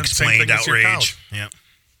 Unexplained thing as your outrage. Yeah.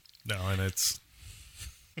 No, and it's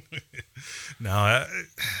no.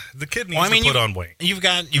 The kid needs to put on weight. You've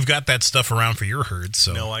got that stuff around for your herd.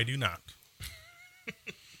 So No, I do not.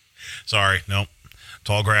 sorry, no.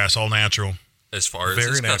 Tall grass, all natural. As far as Very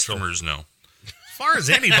his natural. customers know. As far as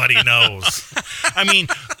anybody knows. I mean,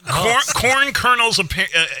 corn kernels.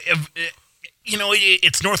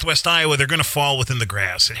 It's Northwest Iowa. They're going to fall within the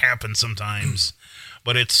grass. It happens sometimes,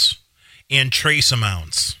 but it's in trace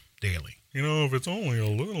amounts daily. If it's only a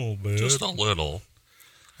little bit. Just a little.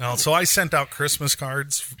 So I sent out Christmas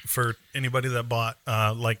cards for anybody that bought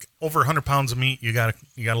like over 100 pounds of meat. You got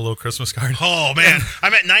a little Christmas card. Oh man,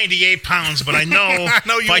 I'm at 98 pounds, but I know, you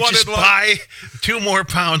if I just wanted one. buy 2 more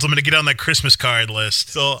pounds, I'm going to get on that Christmas card list.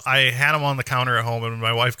 So I had them on the counter at home, and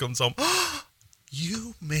my wife comes home.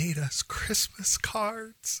 You made us Christmas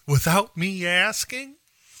cards without me asking?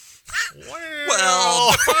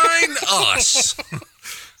 Well, define us.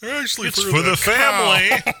 Actually, It's for the family.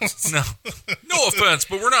 No offense,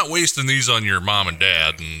 but we're not wasting these on your mom and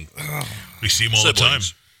dad and We see them all the time.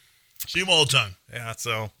 siblings. See them all the time. Yeah,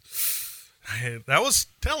 so that was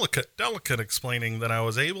delicate explaining that I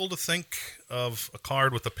was able to think of a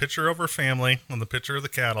card with a picture of her family and the picture of the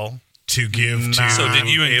cattle. To give to. So did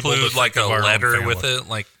you able to include like think a of our own letter with family. it,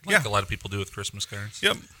 like Yeah. a lot of people do with Christmas cards?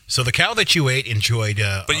 Yep. So the cow that you ate enjoyed.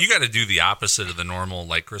 But you got to do the opposite of the normal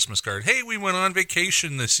like Christmas card. Hey, we went on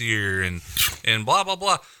vacation this year and blah blah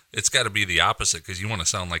blah. It's got to be the opposite because you want to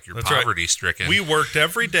sound like you're That's right. poverty stricken. We worked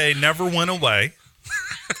every day, never went away,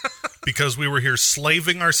 because we were here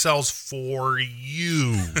slaving ourselves for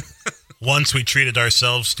you. Once we treated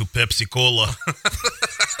ourselves to Pepsi Cola.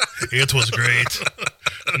 It was great.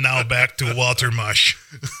 Now back to water mush.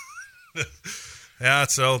 Yeah,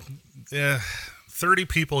 so 30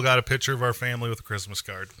 people got a picture of our family with a Christmas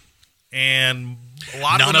card. And a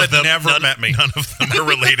lot of them had never met me. None of them are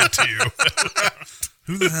related to you.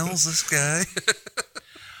 Who the hell's this guy?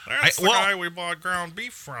 That's the guy we bought ground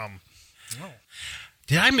beef from.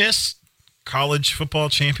 Did I miss college football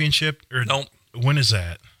championship? Or Nope. When is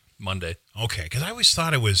that? Monday. Okay, because I always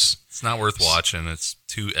thought it was. It's not worth watching. It's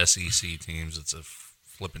 2 SEC teams. It's a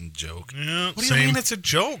flipping joke. Yeah, What do you mean it's a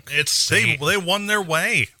joke? It's They won their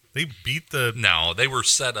way. They beat the... No, they were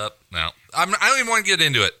set up. No, I don't even want to get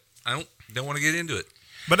into it. I don't want to get into it.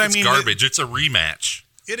 But It's garbage. It's a rematch.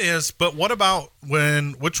 It is, but what about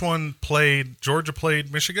which one played, Georgia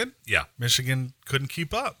played Michigan? Yeah. Michigan couldn't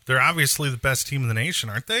keep up. They're obviously the best team in the nation,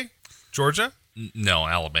 aren't they? Georgia? No,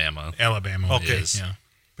 Alabama. Alabama. Okay. Is, yeah.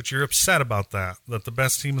 But you're upset about that the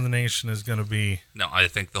best team in the nation is going to be... No, I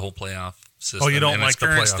think the whole playoff system you don't in like its the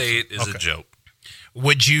current playoffs. state is Okay. a joke.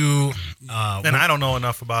 Would you? And I don't know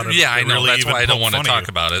enough about it. Yeah, I know. really That's even why I don't poke want to fun talk of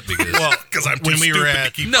you. about it because Well, Because I'm when too we were stupid to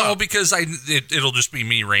at keep no, up. because it'll just be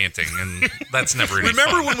me ranting, and that's never any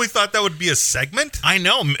Remember fun. when we thought that would be a segment? I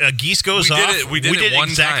know Geese goes We did off. it- we did it one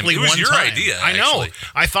exactly time. It was one your time. idea, I know. actually.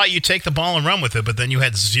 I thought you'd take the ball and run with it, but then you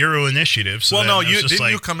had zero initiative. So Well, then no, it was you just didn't.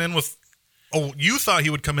 like, You come in with... Oh, you thought he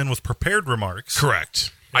would come in with prepared remarks.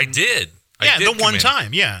 correct. I did. I Yeah, did the come one in.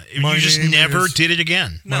 time. Yeah, My you just name never is- did it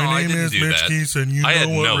again. No, I didn't do that. Keese, and you I had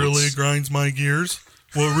know what notes. really grinds my gears?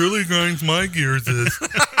 What really grinds my gears is...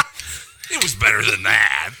 It was better than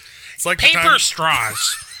that. It's like the time-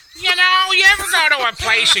 straws. You know, you ever go to a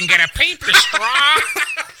place and get a paper straw?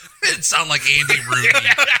 It sounded like Andy Rooney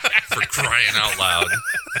for crying out loud.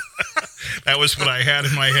 That was what I had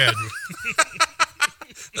in my head.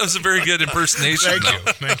 That was a very good impersonation.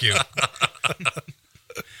 Thank you.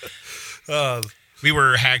 We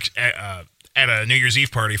were at a New Year's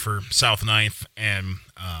Eve party for South 9th, and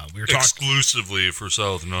we were talking. Exclusively for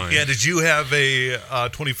South 9. Yeah, did you have a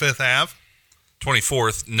 25th Ave?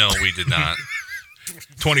 24th. No, we did not.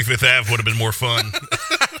 25th Ave would have been more fun.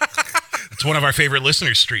 It's one of our favorite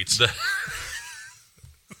listener streets.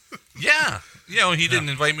 Yeah. You know, he didn't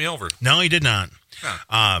invite me over. No, he did not.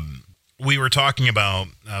 Huh. We were talking about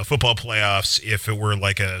football playoffs. If it were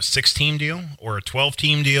like a 6-team deal or a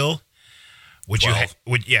 12-team deal, would 12.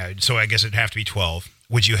 you? So I guess it'd have to be 12.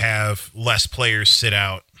 Would you have less players sit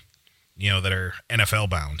out? That are NFL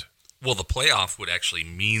bound. Well, the playoff would actually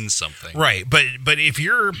mean something. Right, but if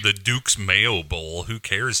you're The Duke's Mayo Bowl, who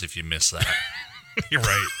cares if you miss that? you're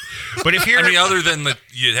right, but if you're I mean, other than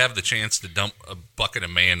you'd have the chance to dump a bucket of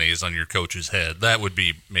mayonnaise on your coach's head, that would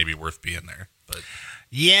be maybe worth being there. But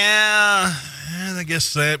yeah, I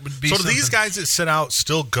guess that would be. So do something. these guys that sit out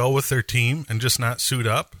still go with their team and just not suit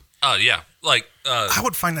up? yeah, like I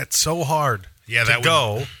would find that so hard. Yeah, to that would-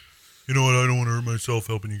 go. You know what? I don't want to hurt myself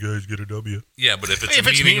helping you guys get a W. yeah, but if it's If a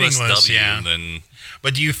it's meaningless meaningless, W, yeah. then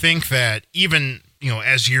But do you think that even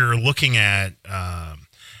as you're looking at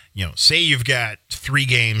say you've got 3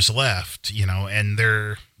 games left, and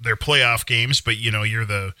they're playoff games, but you're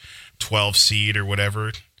the 12 seed or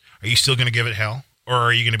whatever. Are you still going to give it hell? Or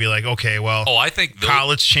are you going to be like, okay, well, I think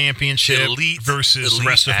college championship versus the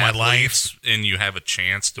rest of my life, and you have a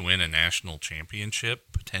chance to win a national championship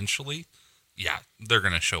potentially. Yeah, they're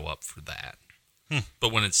going to show up for that.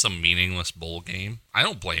 But when it's some meaningless bowl game, I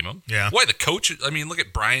don't blame them. Yeah. Why the coach? I mean, look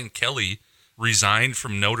at Brian Kelly resigned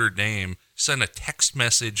from Notre Dame, sent a text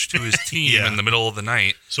message to his team in the middle of the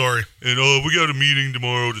night. Sorry. And we got a meeting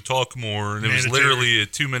tomorrow to talk more. And it was literally a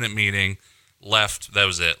 2-minute meeting. Left. That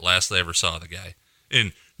was it. Last I ever saw the guy.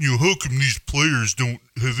 And how come these players don't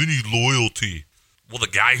have any loyalty? Well, the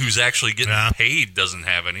guy who's actually getting paid doesn't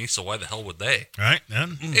have any, so why the hell would they? Right.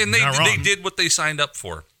 And they did what they signed up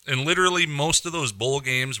for. And literally most of those bowl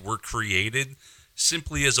games were created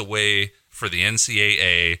simply as a way for the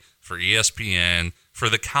NCAA, for ESPN, for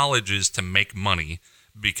the colleges to make money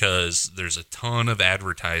because there's a ton of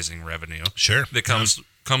advertising revenue that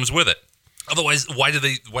comes with it. Otherwise, why do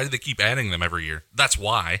they keep adding them every year? That's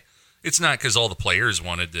why. It's not because all the players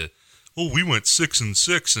wanted to. Oh, we went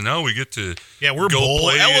 6-6, and now we get to we're bowl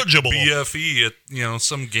eligible. At BFE at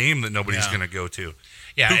some game that nobody's going to go to.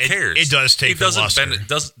 Yeah, who cares? It does take.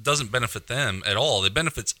 Doesn't benefit them at all. It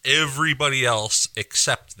benefits everybody else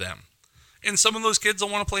except them. And some of those kids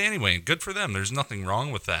don't want to play anyway. Good for them. There's nothing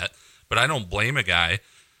wrong with that. But I don't blame a guy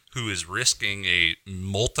who is risking a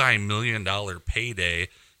multi-million-dollar payday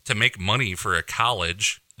to make money for a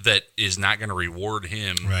college that is not going to reward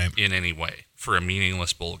him in any way for a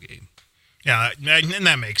meaningless bowl game. Yeah, and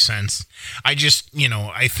that makes sense. I just,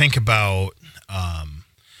 I think about, and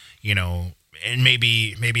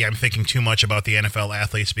maybe I'm thinking too much about the NFL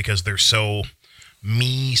athletes because they're so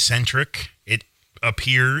me-centric, it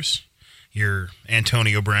appears. Your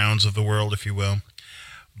Antonio Browns of the world, if you will.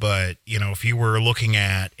 But, if you were looking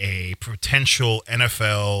at a potential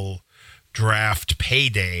NFL draft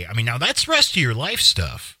payday, I mean, now that's rest of your life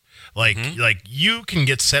stuff. Like you can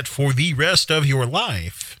get set for the rest of your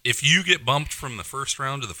life. If you get bumped from the first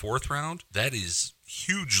round to the fourth round, that is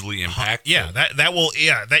hugely impactful. Yeah,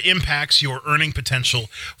 that impacts your earning potential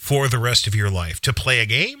for the rest of your life. To play a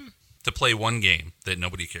game? To play one game that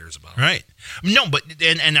nobody cares about. Right. No, but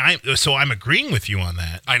I'm agreeing with you on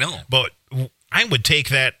that. I know. But I would take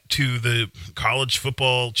that to the college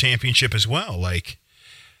football championship as well. Like,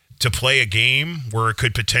 to play a game where it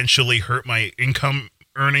could potentially hurt my income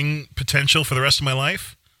earning potential for the rest of my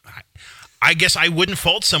life, I guess I wouldn't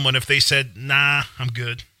fault someone if they said, nah, I'm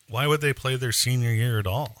good. Why would they play their senior year at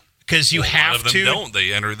all? Because you have to. A lot of them don't.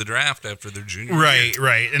 They enter the draft after their junior year.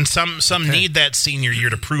 Right. And some need that senior year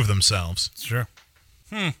to prove themselves. Sure.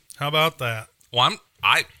 How about that? Well,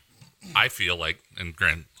 I feel like, and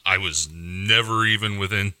Grant, I was never even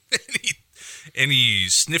within any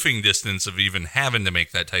sniffing distance of even having to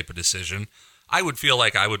make that type of decision. I would feel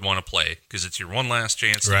like I would want to play because it's your one last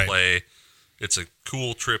chance to play. It's a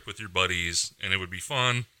cool trip with your buddies, and it would be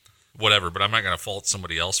fun, whatever. But I'm not going to fault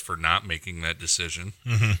somebody else for not making that decision.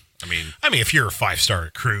 Mm-hmm. I mean, if you're a 5-star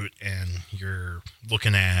recruit and you're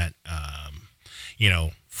looking at,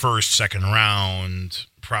 first, second round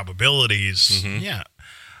probabilities, yeah.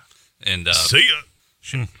 And see ya.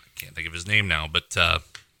 I can't think of his name now, but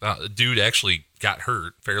a dude actually got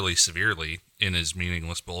hurt fairly severely in his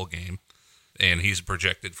meaningless bowl game. And he's a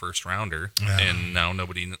projected first rounder, and now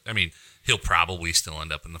nobody. I mean, he'll probably still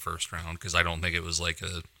end up in the first round because I don't think it was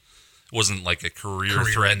wasn't like a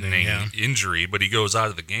career-threatening injury. But he goes out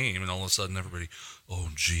of the game, and all of a sudden, everybody, oh,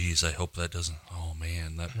 geez, I hope that doesn't. Oh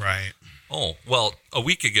man, that right. Oh well, a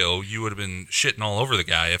week ago you would have been shitting all over the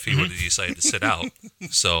guy if he would have decided to sit out.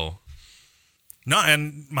 So. No,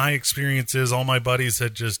 and my experience is all my buddies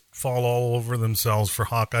had just fall all over themselves for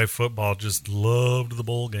Hawkeye football. Just loved the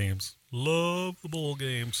bowl games. Love the bowl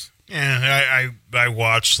games. Yeah, I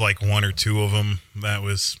watched like one or two of them. That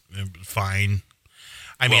was fine.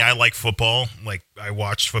 I mean, I like football. Like, I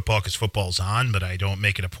watched football because football's on, but I don't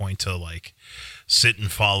make it a point to like sit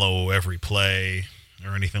and follow every play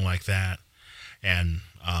or anything like that. And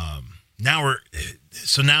now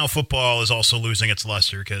football is also losing its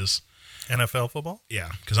luster because NFL football. Yeah,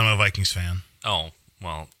 because I'm a Vikings fan. Oh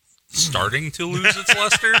well. Starting to lose its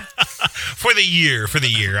luster for the year.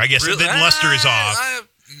 I guess really? The luster is off.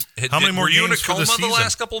 How many more games you in a coma the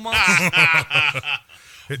last couple months?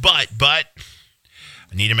 But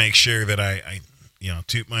I need to make sure that I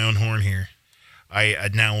toot my own horn here. I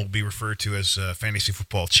now will be referred to as fantasy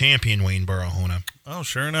football champion Wayne Barahona. Oh,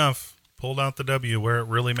 sure enough, pulled out the W where it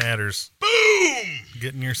really matters. Boom!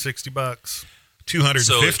 Getting your $60.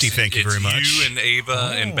 250. Thank you very much. You and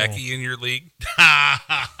Ava and Becky in your league.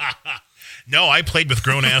 No, I played with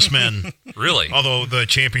grown-ass men. Really? Although the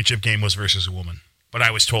championship game was versus a woman. But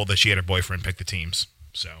I was told that she had her boyfriend pick the teams.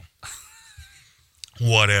 So,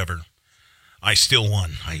 whatever. I still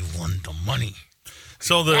won. I won the money.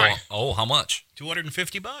 So how much?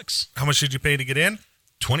 $250. how much did you pay to get in?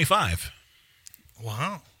 25.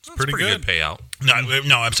 Wow, That's pretty good payout.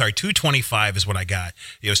 No, I'm sorry. 225 is what I got.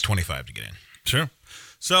 It was 25 to get in. Sure.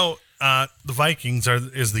 So the Vikings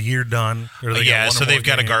is the year done? Or they got Yeah, one so more they've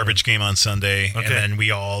got a game? garbage game on Sunday, and Okay. then we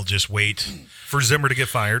all just wait. for Zimmer to get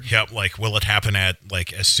fired. Yep, like will it happen at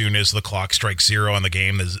like as soon as the clock strikes 0 on the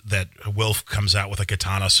game? Is that Wilf comes out with a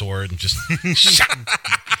katana sword and just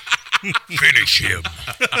finish him?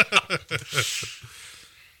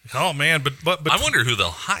 Oh man, but I wonder who they'll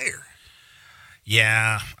hire.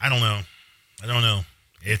 Yeah, I don't know.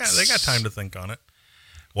 It's they got time to think on it.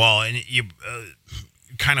 Well, and you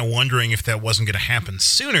kind of wondering if that wasn't going to happen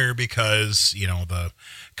sooner because the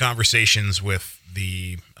conversations with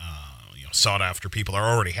the sought after people are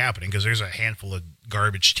already happening because there's a handful of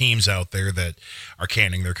garbage teams out there that are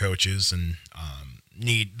canning their coaches and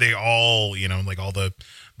they all like all the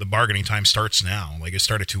bargaining time starts now. Like it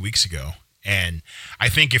started 2 weeks ago, and I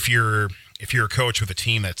think if you're a coach with a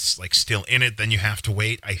team that's like still in it, then you have to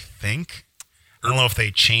wait. I think. I don't know if they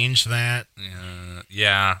changed that.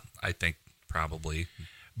 Yeah, I think probably.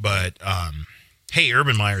 But hey,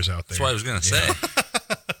 Urban Meyer's out there. That's what I was going to say.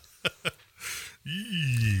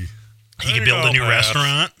 He could build a new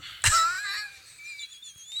restaurant.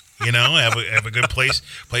 Have a good place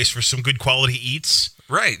for some good quality eats.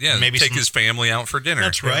 Right, yeah. Maybe take his family out for dinner.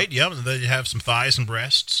 That's right. Yep. They have some thighs and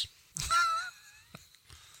breasts.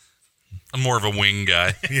 I'm more of a wing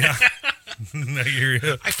guy. Yeah. No,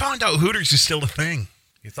 I found out Hooters is still a thing.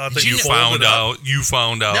 you thought that You found out. You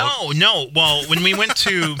found out. No. Well, when we went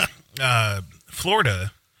to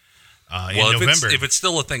Florida in November. If it's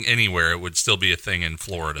still a thing anywhere, it would still be a thing in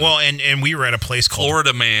Florida. Well, and we were at a place called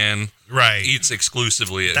Florida man right. eats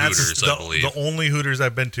exclusively at That's Hooters, the, I believe. the only Hooters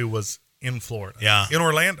I've been to was in Florida. Yeah. In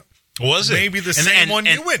Orlando. Was it? Maybe the same one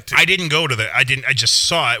you went to. I didn't go to I just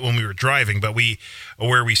saw it when we were driving, but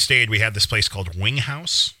where we stayed, we had this place called Wing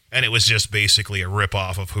House, and it was just basically a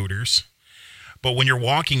ripoff of Hooters. But when you're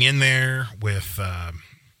walking in there with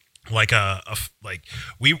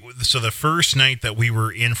so the first night that we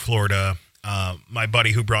were in Florida, my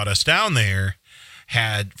buddy who brought us down there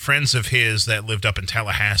had friends of his that lived up in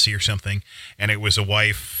Tallahassee or something, and it was a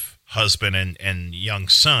wife, husband, and young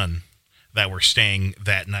son that were staying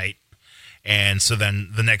that night. And so then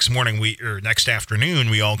the next afternoon,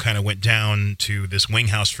 we all kind of went down to this wing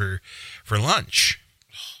house for lunch.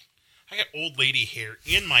 I got old lady hair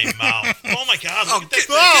in my mouth. Oh my God! Look at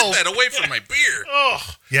that. Get that away from my beer. Oh,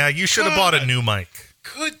 Yeah, you should have bought a new mic.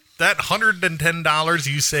 good. That $110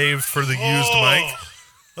 you saved for the used mic.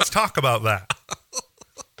 Let's talk about that.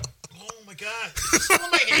 Oh my God! It's still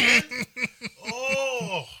in my hand.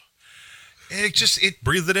 Oh, and it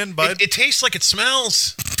Breathe it in, bud. it tastes like it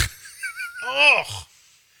smells. Oh,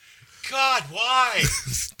 God! Why?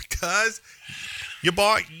 Because you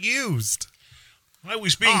bought used. I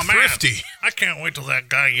was being Oh, man. thrifty. I can't wait till that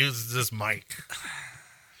guy uses this mic.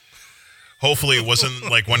 Hopefully it wasn't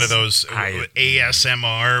like one of those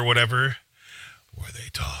ASMR or whatever, where they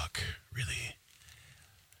talk really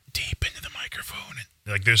deep into the microphone.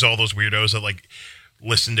 And, like there's all those weirdos that like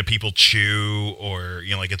listen to people chew, or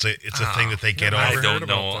like it's a thing that they get I over. don't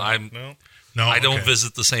know. No, I don't okay.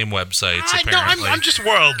 visit the same websites. No, Apparently, I'm just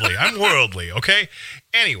worldly. I'm worldly. Okay.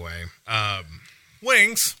 Anyway,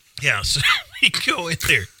 Wings. yeah. So we go in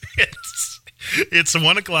there. It's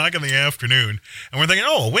 1:00 in the afternoon, and we're thinking,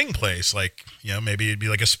 a wing place, like maybe it'd be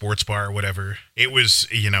like a sports bar or whatever. It was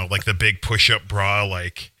like the big push-up bra,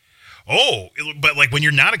 like but like when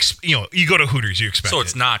you're not, you go to Hooters, you expect so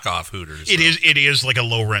it's it. knockoff Hooters. It though. is. It is like a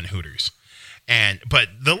low rent Hooters, but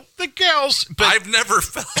the gals, but I've never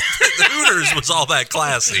felt that Hooters was all that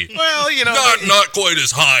classy. well, Not quite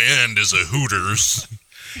as high end as a Hooters.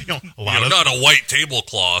 a lot of Not a white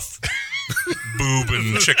tablecloth boob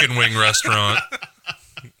and chicken wing restaurant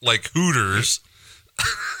like Hooters.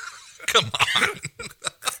 Come on.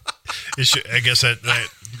 I guess that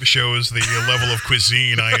shows the level of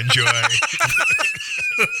cuisine I enjoy.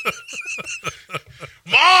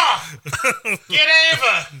 Ma, get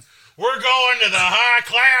Ava. We're going to the high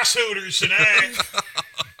class Hooters tonight.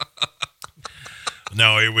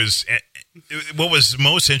 No, it was. What was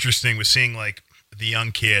most interesting was seeing like the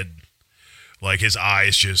young kid, like his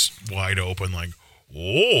eyes just wide open, like,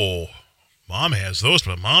 oh, Mom has those,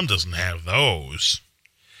 but Mom doesn't have those.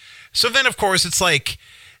 So then, of course, it's like,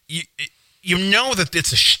 you know that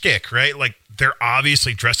it's a shtick, right? Like, they're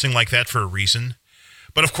obviously dressing like that for a reason.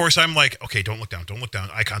 But of course, I'm like, okay, don't look down,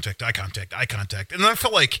 eye contact. And then I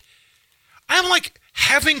felt like I'm like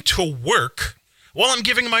having to work while I'm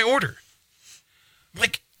giving my order.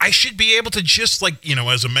 Like, I should be able to just, like,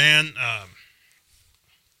 as a man.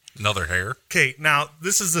 Another hair. Okay, now,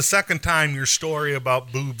 this is the second time your story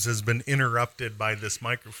about boobs has been interrupted by this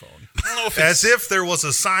microphone. I don't know if As if there was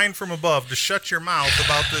a sign from above to shut your mouth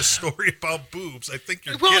about this story about boobs. I think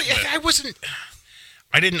you're getting it.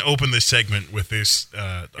 I didn't open this segment with this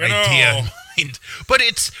idea in mind. But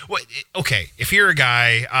it's, okay, if you're a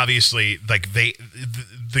guy, obviously, like, the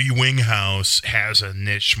wing house has a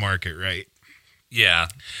niche market, right? Yeah.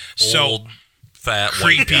 So old, fat,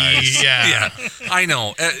 creepy, white guys. yeah. I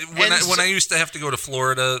know. When I used to have to go to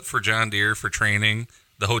Florida for John Deere for training,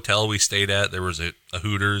 the hotel we stayed at, there was a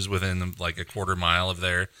Hooters within like a quarter mile of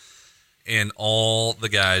there. And all the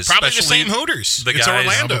guys, probably the especially same Hooters. The It's guys,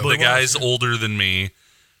 Orlando. The guys older than me,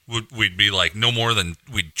 we'd be like, no more than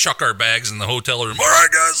we'd chuck our bags in the hotel room. All right,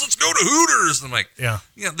 guys, let's go to Hooters. And I'm like, yeah,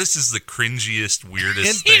 this is the cringiest,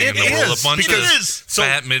 weirdest thing in the world. A bunch of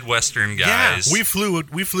fat Midwestern guys. Yeah,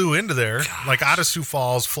 we flew into there, like out of Sioux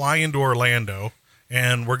Falls, fly into Orlando,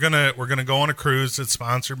 and we're gonna go on a cruise that's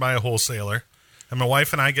sponsored by a wholesaler. And my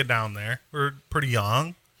wife and I get down there. We're pretty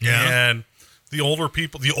young, and the older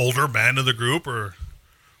people, the older men of the group are,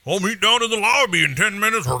 "I'll meet down in the lobby in 10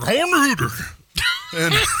 minutes. We're going to Hooters."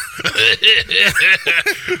 And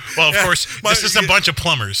well, of course, this is a bunch of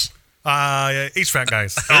plumbers. HVAC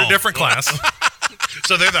guys. They're a different class.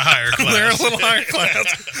 So they're the higher class. They're a little higher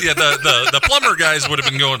class. Yeah, the plumber guys would have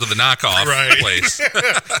been going to the knockoff place.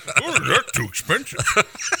 Oh, that's too expensive.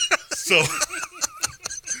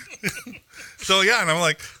 So yeah, and I'm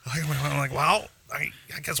like, well, I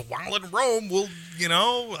guess while in Rome,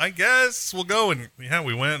 I guess we'll go. And yeah,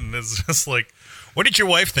 we went, and it's just like, what did your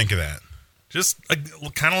wife think of that? Just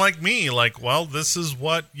kind of like me, like, well, this is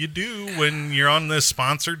what you do when you're on this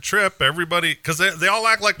sponsored trip. Everybody, because they all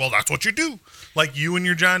act like, well, that's what you do, like you and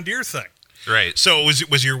your John Deere thing. Right. So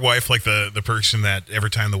was your wife like the person that every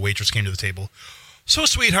time the waitress came to the table, so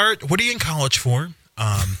sweetheart, what are you in college for?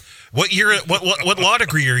 What year? What law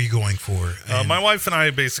degree are you going for? My wife and I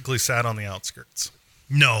basically sat on the outskirts.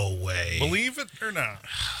 No way. Believe it or not.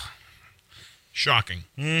 Shocking.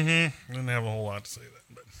 Mm-hmm. Didn't have a whole lot to say that,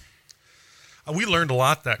 but we learned a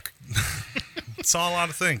lot. Saw a lot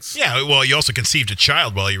of things. Yeah. Well, you also conceived a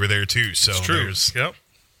child while you were there too. So it's true. Yep.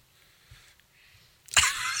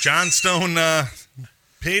 John Stone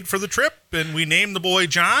paid for the trip, and we named the boy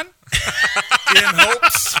John in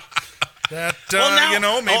hopes that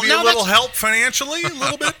maybe a little help financially, a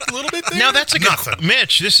little bit there. Now that's nothing.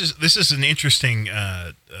 Mitch, this is an interesting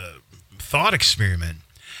thought experiment.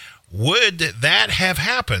 Would that have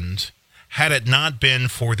happened had it not been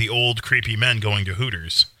for the old creepy men going to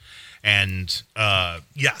Hooters? And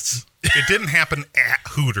yes, it didn't happen at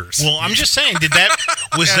Hooters. Well, I'm just saying,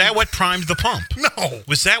 was that what primed the pump? No.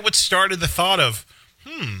 Was that what started the thought of,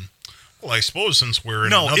 well, I suppose since we're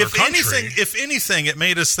in another country. If anything, it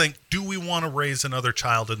made us think, do we want to raise another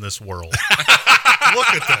child in this world? Look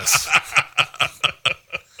at this.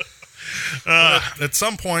 At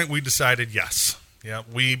some point, we decided yes. Yeah,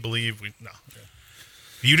 we believe no.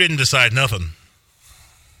 You didn't decide nothing.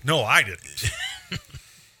 No, I didn't.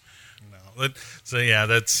 No. So yeah,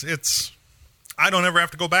 it's. I don't ever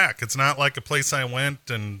have to go back. It's not like a place I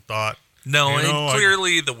went and thought. No, and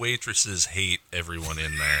clearly the waitresses hate everyone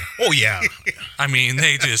in there. Oh yeah, I mean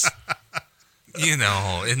they just,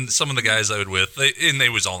 and some of the guys I was with, they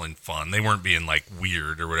was all in fun. They weren't being like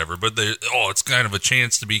weird or whatever, but it's kind of a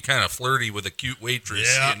chance to be kind of flirty with a cute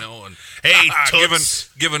waitress, and hey,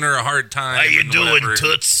 toots. giving her a hard time. How you doing,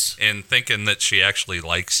 toots? And thinking that she actually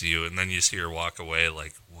likes you, and then you see her walk away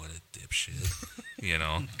like, what a dipshit,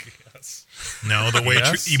 Yes. No, the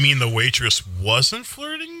waitress. Yes. You mean the waitress wasn't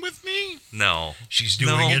flirting with me? No, she's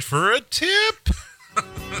doing it for a tip.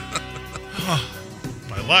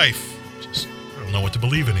 My life. I don't know what to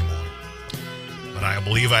believe anymore. But I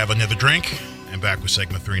believe I have another drink, and back with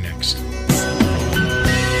segment 3 next.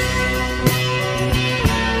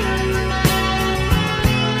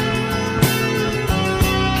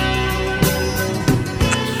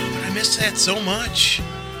 I miss that so much.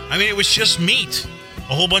 I mean, it was just meat.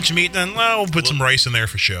 A whole bunch of meat, and then we'll put some rice in there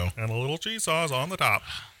for show. And a little cheese sauce on the top.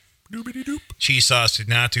 Doobity-doop. Cheese sauce did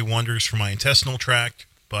not do wonders for my intestinal tract,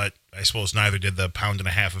 but I suppose neither did the 1.5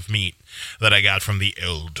 pounds of meat that I got from the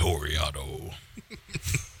El Toriado.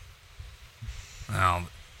 Wow,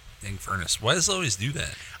 dang furnace. Why does it always do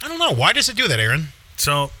that? I don't know. Why does it do that, Aaron?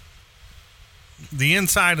 So, the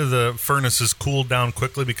inside of the furnace is cooled down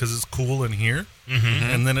quickly because it's cool in here,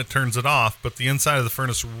 and then it turns it off. But the inside of the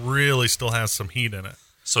furnace really still has some heat in it.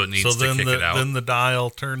 So it needs to kick it out. Then the dial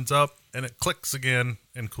turns up and it clicks again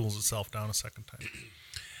and cools itself down a second time.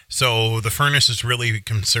 So the furnace is really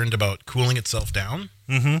concerned about cooling itself down?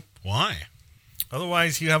 Mm-hmm. Why?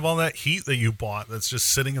 Otherwise, you have all that heat that you bought that's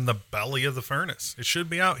just sitting in the belly of the furnace. It should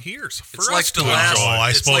be out here. So for It's us like to the last. enjoy. I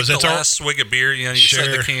it's suppose like it's the our- last swig of beer. You Sure.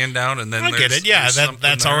 set the can down, and then I get it. Yeah, there's something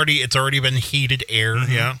that's there. it's already been heated air.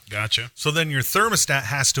 Yeah, gotcha. So then your thermostat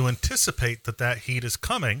has to anticipate that heat is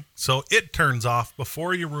coming, so it turns off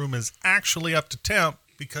before your room is actually up to temp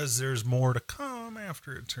because there's more to come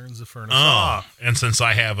after it turns the furnace off. And since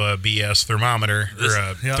I have a BS thermometer or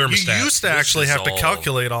a Yeah, thermostat, you used to This actually is have to all-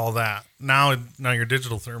 calculate all that. Now your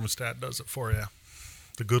digital thermostat does it for you.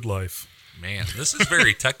 The good life. Man, this is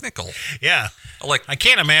very technical. yeah, Like I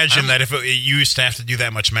can't imagine that if you used to have to do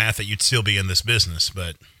that much math that you'd still be in this business.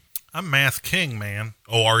 But I'm math king, man.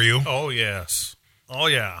 oh, are you? Oh yes. Oh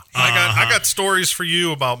yeah. I got stories for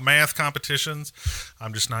you about math competitions.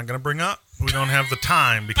 I'm just not going to bring up. We don't have the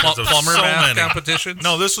time because of plumber so math many competitions.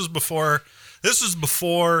 No, this was before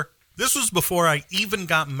I even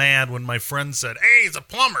got mad when my friend said, "Hey, he's a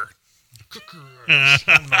plumber."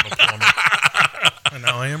 I'm not a plumber. And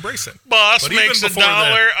now I embrace it. Boss But even makes before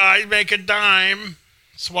that- $1, I make a dime.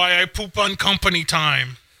 That's why I poop on company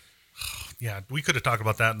time. Yeah, we could have talked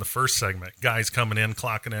about that in the first segment. Guys coming in,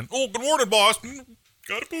 clocking in. Oh, good morning, boss.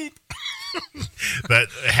 Gotta poop. That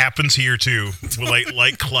happens here too,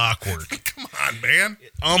 like clockwork. Come on, man.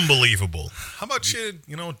 Unbelievable. How about you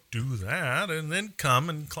do that and then come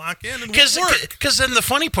and clock in and work? Because then the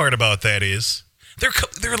funny part about that is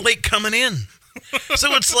they're late coming in.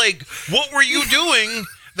 So it's like, what were you doing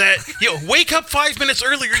that wake up 5 minutes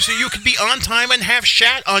earlier so you could be on time and have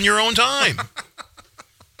shat on your own time?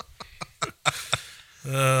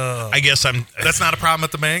 I guess That's not a problem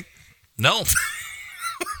at the bank. No.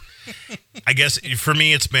 I guess for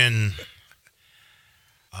me it's been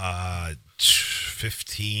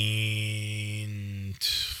 15.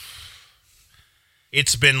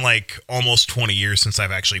 It's been like almost 20 years since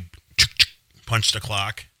I've actually punched a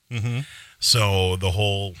clock. Mm-hmm. So the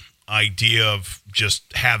whole idea of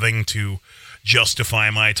just having to justify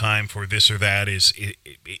my time for this or that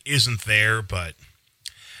isn't there. But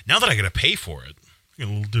now that I got to pay for it, I get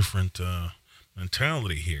a little different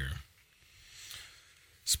mentality here.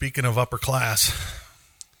 Speaking of upper class,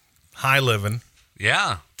 high living,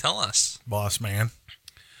 Yeah. Tell us. boss man.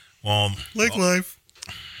 Well, Lake life.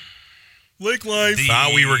 Lake life.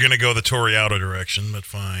 thought we were going to go the Toriado direction, but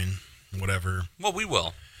fine. Whatever. Well, we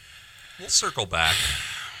will. We'll circle back.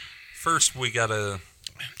 First, we gotta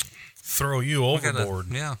Throw you overboard.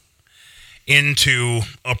 Yeah. Into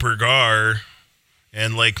Upper Gar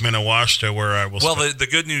and Lake Minnewaska, where I will Well, the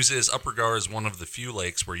good news is Upper Gar is one of the few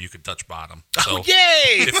lakes where you could touch bottom. So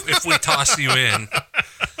yay! if we toss you in,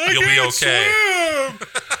 you'll be okay.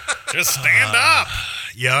 Just stand up.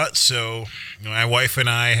 Yeah, so my wife and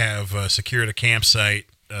I have secured a campsite,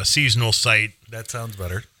 a seasonal site. That sounds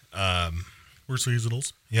better. We're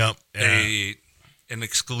seasonals. Yep. An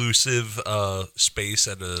exclusive space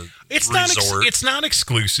at a It's resort. it's not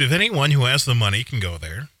exclusive. Anyone who has the money can go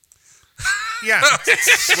there. Yeah.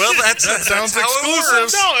 Well, that sounds how it exclusive.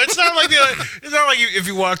 works. No, it's not like if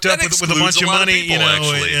you walked up That with a excludes bunch a of lot of money, people,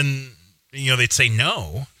 actually. and they'd say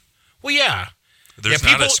no. Well, yeah. There's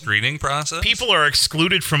Yeah, not a screening process. People are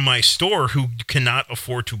excluded from my store who cannot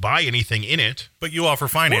afford to buy anything in it. But you offer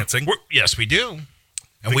financing. Yes, we do.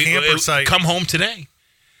 And The camper site- come home today.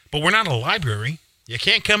 But we're not a library. You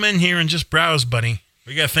can't come in here and just browse, buddy.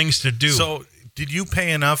 We got things to do. So, did you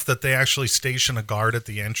pay enough that they actually station a guard at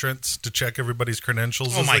the entrance to check everybody's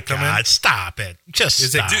credentials oh as my they come God, in? stop it. Just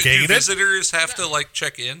Is it stop. do gated? visitors have to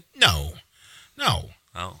check in? No. Oh,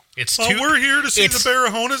 It's Oh, too... we're here to see the it's-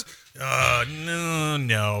 Barrahonas.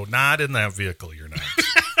 No, not in that vehicle. You're not.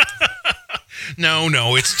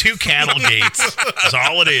 No, it's two cattle gates. That's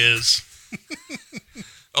all it is.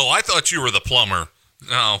 oh, I thought you were the plumber.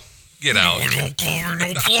 No, get out.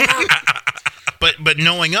 But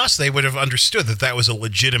knowing us, they would have understood that was a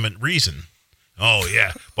legitimate reason. Oh,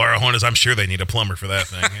 yeah. Barrahonas, I'm sure they need a plumber for that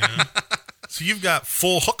thing. Yeah. So you've got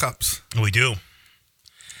full hookups. We do.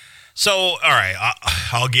 So, all right,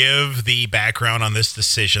 I'll give the background on this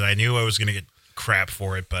decision. I knew I was going to get crap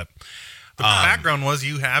for it, but... The background was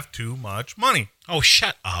you have too much money. Oh,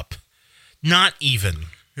 shut up. Not even.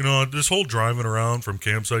 This whole driving around from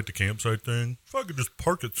campsite to campsite thing, if I could just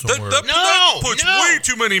park it That, somewhere. that, No, that puts no. way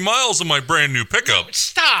too many miles on my brand new pickup.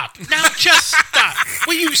 Stop. Now just stop.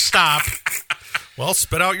 Will you stop? Well,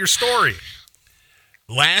 spit out your story.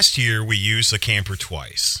 Last year we used the camper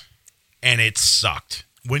twice, and it sucked.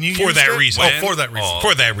 When you For used that it? reason. Oh, for that reason. Oh.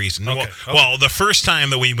 For that reason. Okay. Well, the first time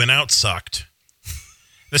that we went out sucked.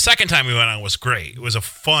 The second time we went out was great. It was a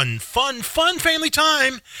fun family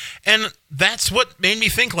time. And that's what made me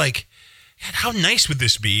think, like, God, how nice would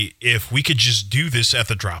this be if we could just do this at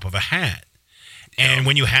the drop of a hat? And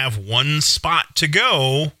when you have one spot to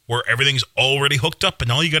go where everything's already hooked up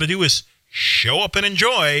and all you got to do is show up and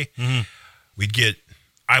enjoy, we'd get,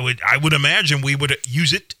 I would imagine we would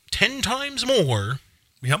use it 10 times more.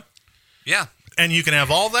 Yep. Yeah. And you can have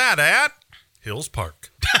all that at Hills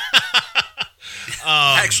Park.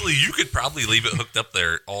 Actually, you could probably leave it hooked up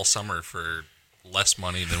there all summer for less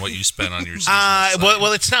money than what you spent on your seasonal site.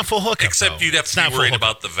 Well, it's not full hookup. Except though. you'd have It's to not be full worried hookup.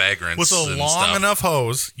 about the vagrants With a and long stuff. enough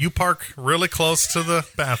hose, you park really close to the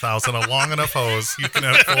bathhouse and a long enough hose, you can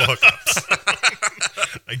have full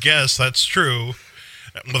hookups. I guess that's true.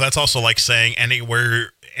 But that's also like saying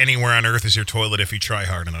anywhere on earth is your toilet if you try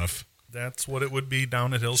hard enough. That's what it would be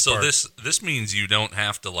down at Hills So Park. this means you don't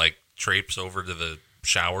have to like traipse over to the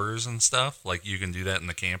showers and stuff. Like you can do that in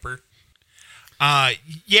the camper.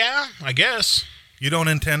 Yeah, I guess. You don't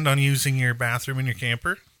intend on using your bathroom in your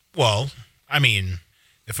camper? Well, I mean,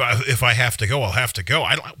 if I have to go, I'll have to go.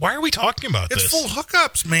 Why are we talking about It's this? full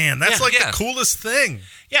hookups, man. That's Yeah. like Yeah. the coolest thing.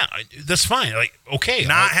 Yeah, that's fine. Like, okay,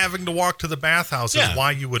 Not having to walk to the bathhouse Yeah. is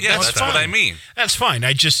why you would Yeah, want that's that. what I mean. that's fine.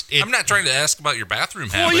 I'm not trying to ask about your bathroom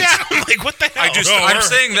habits. Well, yeah, I'm like, what the hell? I'm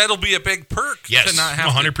saying that'll be a big perk yes, to not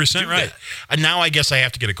have 100% to do right. that. And now I guess I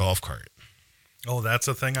have to get a golf cart Oh, that's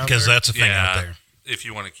a thing out because there? that's a thing out there. If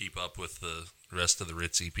you want to keep up with the rest of the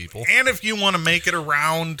ritzy people. And if you want to make it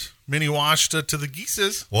around Minnewaska to the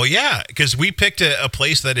Geeses, Well, yeah, because we picked a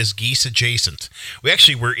place that is geese adjacent. We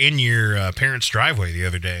actually were in your parents' driveway the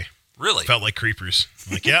other day. Really? Felt like creepers.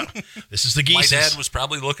 Like, yeah, this is the My geese. dad was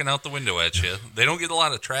probably looking out the window at you. They don't get a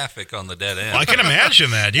lot of traffic on the dead end. I can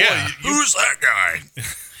imagine that. Yeah, Who's that guy?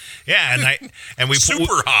 yeah, and we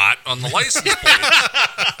Super hot on the license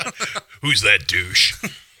plate. Who's that douche?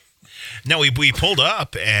 No, we pulled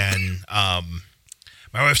up and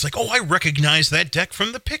my wife's like, "Oh, I recognize that deck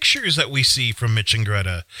from the pictures that we see from Mitch and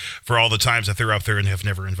Greta for all the times that they're up there and have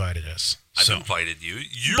never invited us." I've So invited you.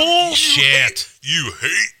 bullshit. You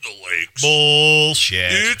hate the lakes.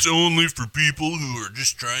 Bullshit. It's only for people who are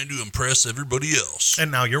just trying to impress everybody else.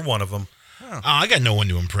 and now you're one of them. I got no one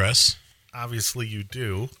to impress. Obviously, you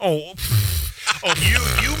do. Oh,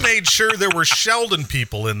 You made sure there were Sheldon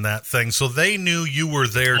people in that thing, so they knew you were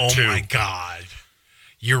there oh too. my God,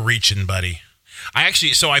 you're reaching, buddy. I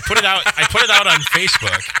put it out. I put it out on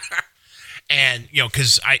Facebook, and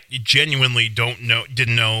because I genuinely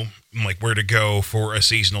didn't know like where to go for a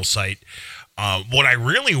seasonal site. What I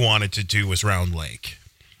really wanted to do was Round Lake,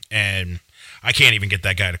 and I can't even get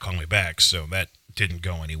that guy to call me back, so that didn't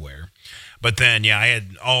go anywhere. But then, I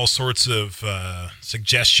had all sorts of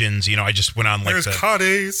suggestions. I just went on like There's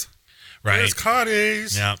Cotties. right. There's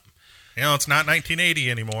Cotties. Yeah. It's not 1980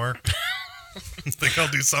 anymore. I think I'll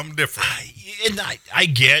do something different. And I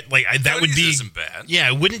get like that would be Isn't bad. Yeah,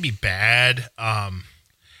 it wouldn't be bad.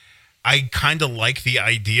 I kind of like the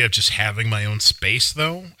idea of just having my own space,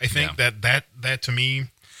 though. I think that to me,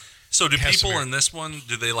 So do Has people some- in this one,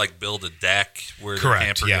 do they like build a deck where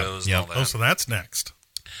Correct, the camper yeah, goes yeah. and all Oh, that? so that's next.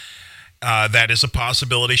 that is a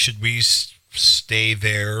possibility. Should we stay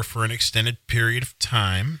there for an extended period of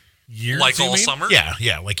time? Years, Like you all mean? summer?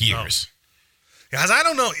 Yeah, like years. Guys, I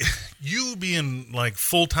don't know. You being like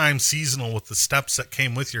full-time seasonal with the steps that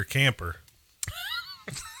came with your camper.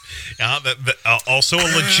 Also a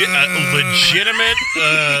legitimate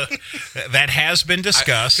that has been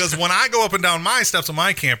discussed. Because when I go up and down my steps on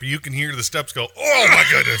my camper, you can hear the steps go, oh my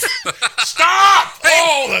goodness. Stop!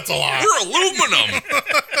 Oh, that's a lot. We're aluminum.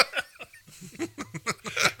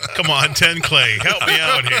 Come on, 10 Clay, help me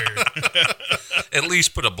out here. At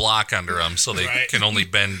least put a block under them so they Right. can only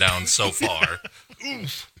bend down so far. I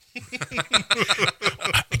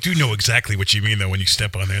do know exactly what you mean, though, when you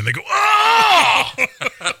step on there and they go, oh,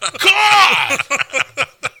 God!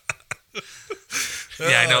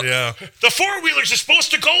 Yeah, I know. Yeah. The four-wheelers are supposed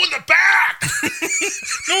to go in the back!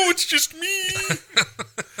 No, it's just me.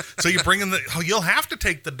 So you bring in you'll have to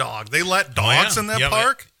take the dog. They let dogs in that Yeah,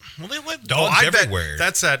 park? Well, they let dogs I everywhere.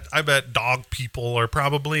 I bet dog people are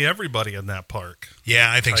probably everybody in that park.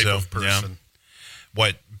 Yeah, I think Type so. of person. Yeah.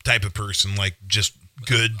 What type of person? Like just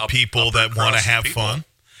good people upper that want to crust have people. fun?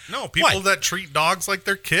 No, people What? that treat dogs like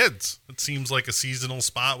they're kids. It seems like a seasonal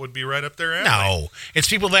spot would be right up their alley. No, it's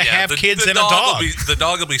people that Yeah, have kids and a will dog. the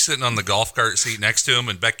dog will be sitting on the golf cart seat next to him,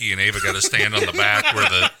 and Becky and Ava got to stand on the back where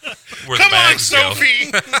the Come on, bags go.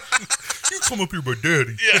 Sophie! You come up here, my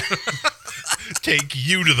daddy. Take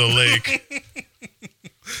you to the lake.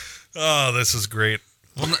 Oh, this is great.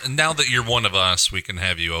 Well, now that you're one of us, we can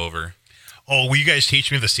have you over. Oh, will you guys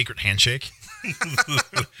teach me the secret handshake?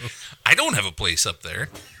 I don't have a place up there.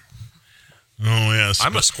 Oh, yes.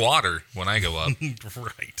 I'm a squatter when I go up.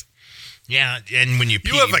 Right. Yeah, and when you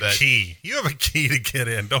pee, You have a but- key. You have a key to get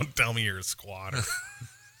in. Don't tell me you're a squatter.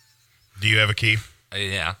 Do you have a key?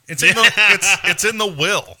 Yeah. It's in the it's in the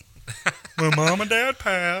will. When mom and dad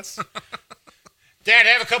pass. Dad,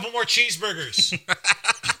 have a couple more cheeseburgers.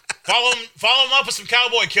 follow him up with some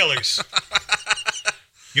cowboy killers.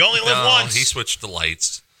 You only live No, once. he switched the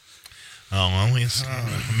lights. Oh, well, he's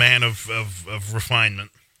a man of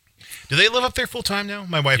refinement. Do they live up there full time now?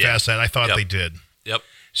 My wife Yeah. asked that. I thought Yep. they did. Yep.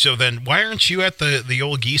 So then, why aren't you at the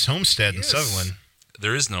old Geese homestead in Yes. Sutherland?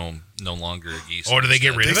 There is no longer a geese. Or do they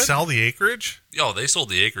get homestead. rid They of it? sell the acreage. Oh, they sold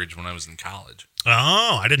the acreage when I was in college.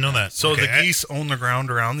 Oh, I didn't know that. So Okay. the geese own the ground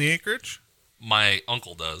around the acreage? My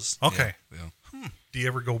uncle does. Okay. Yeah. Do you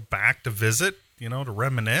ever go back to visit, to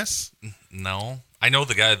reminisce? No. I know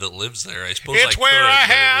the guy that lives there. I suppose It's I where could, I but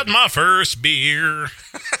it had would- my first beer.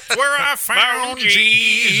 Where I found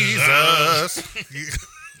Jesus.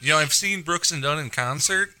 I've seen Brooks and Dunn in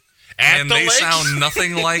concert, At and the they lakes? sound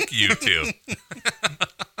nothing like you two.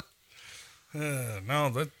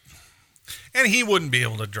 And he wouldn't be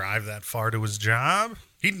able to drive that far to his job.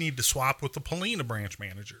 He'd need to swap with the Polina branch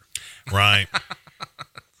manager. Right.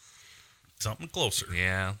 Something closer.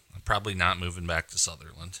 Yeah, I'm probably not moving back to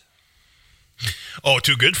Sutherland. Oh,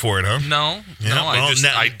 too good for it, huh? No, Yeah, no, well,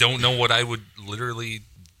 I don't know what I would literally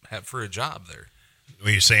have for a job there.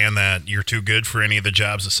 Were you saying that you're too good for any of the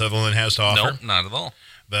jobs that Sutherland has to offer? Nope, not at all.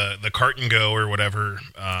 The Cart and Go or whatever.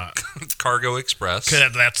 Cargo Express.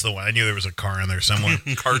 That's the one. I knew there was a car in there somewhere.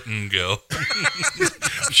 Cart and Go.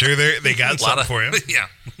 Sure, they got something for you.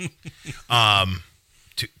 Yeah.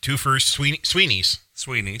 Two for Sweeney's.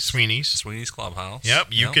 Sweeney's Clubhouse. Yep,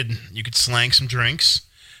 you could slang some drinks,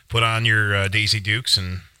 put on your Daisy Dukes,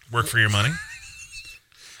 and work for your money.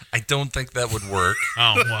 I don't think that would work.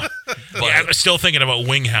 Oh, well. Yeah, I'm still thinking about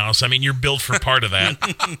Wing House. I mean, you're built for part of that.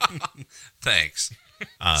 Thanks.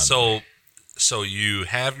 So you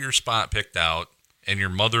have your spot picked out, and your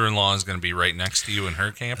mother-in-law is going to be right next to you in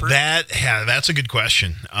her camper? That's a good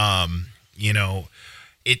question.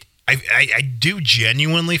 I do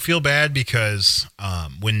genuinely feel bad because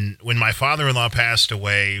when my father-in-law passed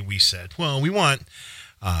away, we said, well, we want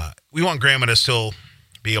Grandma to still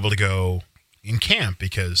be able to go in camp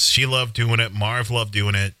because she loved doing it. Marv loved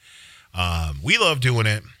doing it. We love doing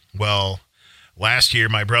it. Well, last year,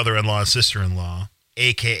 my brother-in-law and sister-in-law,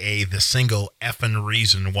 a.k.a. the single effing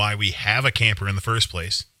reason why we have a camper in the first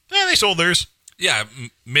place, they sold theirs. Yeah,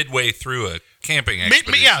 midway through a camping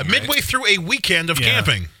expedition. right? Midway through a weekend of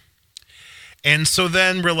camping. And so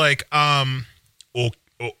then we're like,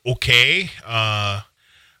 okay, I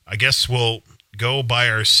guess we'll go by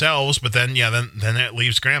ourselves. But then, then that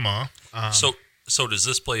leaves Grandma. So does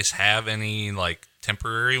this place have any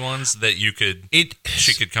temporary ones that you could?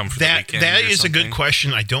 She could come for the weekend. That or is a good something?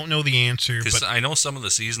 question. I don't know the answer, Because but I know some of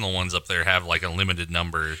the seasonal ones up there have a limited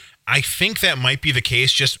number. I think that might be the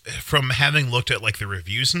case just from having looked at the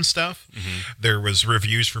reviews and stuff. Mm-hmm. There was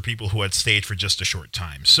reviews for people who had stayed for just a short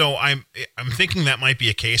time. So I'm thinking that might be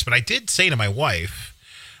a case, but I did say to my wife,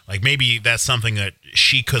 maybe that's something that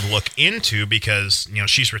she could look into because,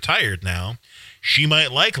 she's retired now. She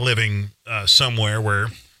might like living somewhere where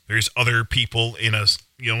there's other people in a,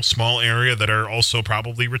 small area that are also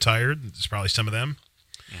probably retired. There's probably some of them.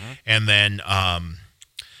 Mm-hmm. And then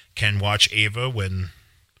can watch Ava when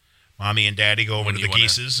Mommy and Daddy go over to the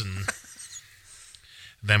Geeses, and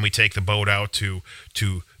then we take the boat out to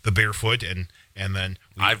the Barefoot, and then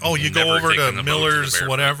you go over to Miller's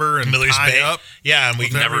whatever and Miller's tie Bay. up. Yeah, and we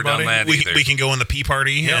with can never done that either. we can go in the pee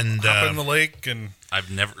party and hop in the lake and I've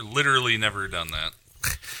literally never done that.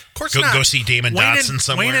 of course go not. see Damon Wayne Dotson and,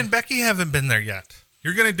 somewhere. Wayne and Becky haven't been there yet.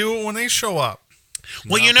 You're going to do it when they show up.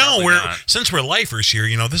 Well, No, probably not. since we're lifers here,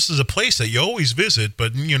 this is a place that you always visit,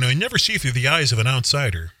 but you never see through the eyes of an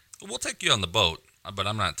outsider. We'll take you on the boat, but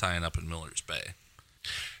I'm not tying up in Miller's Bay.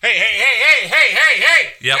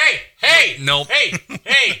 Hey! Yep. Hey! Nope.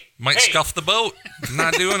 Hey! Might scuff the boat. I'm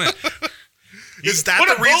not doing it. Is that put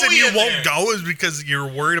the a reason buoy you in won't there. go? Is because you're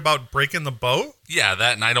worried about breaking the boat? Yeah,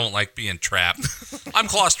 that, and I don't like being trapped. I'm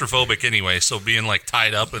claustrophobic anyway, so being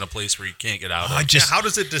tied up in a place where you can't get out of. How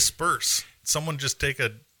does it disperse? Someone just take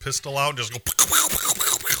a pistol out and just go,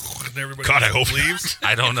 and everybody God, I just hope leaves.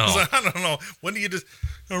 I don't know. I don't know. When do you just?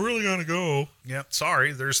 I really gotta go. Yeah,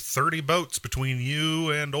 sorry. There's 30 boats between you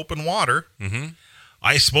and open water.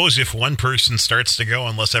 I suppose if one person starts to go,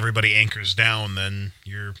 unless everybody anchors down, then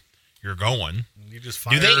you're you're going. You just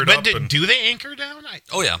fire Do they? it But up. and do they anchor down?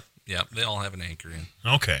 Oh yeah, yeah. They all have an anchor in.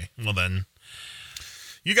 Okay. Well then,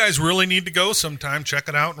 you guys really need to go sometime. Check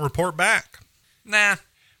it out and report back. Nah.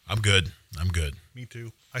 I'm good. Me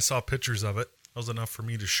too. I saw pictures of it. That was enough for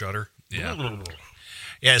me to shudder. Yeah.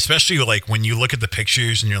 Yeah, especially like when you look at the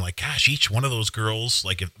pictures and you're like, gosh, each one of those girls,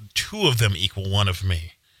 like if 2 of them equal one of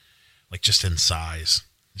me, like just in size.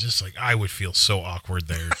 Just like I would feel so awkward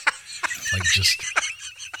there. Like just.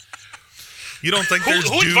 You don't think there's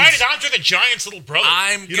Who dudes? invited Andre the Giant's little brother?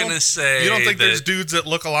 I'm gonna say You don't think that there's dudes that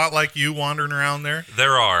look a lot like you wandering around there?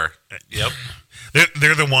 there are. Yep.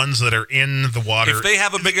 They're the ones that are in the water. If they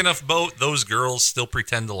have a big enough boat, those girls still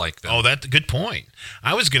pretend to like them. Oh, that's a good point.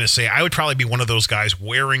 I was going to say I would probably be one of those guys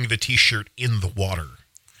wearing the T-shirt in the water.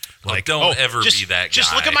 Like, don't ever just, be that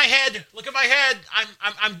Just guy. look at my head. Look at my head.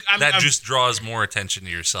 I'm that just draws more attention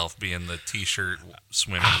to yourself being the t-shirt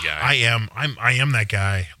swimming guy. I am that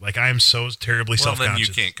guy. Like I am so terribly well, then self-conscious.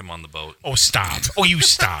 you can't come on the boat. Oh, stop. Oh, you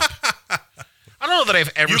stop. I don't know that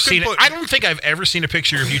I've ever You can seen it. put- I don't think I've ever seen a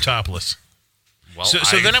picture of you topless. Well,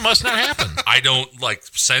 So then it must not happen. I don't like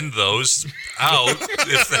send those out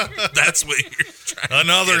if that's what you're trying.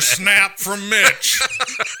 Another snap from Mitch.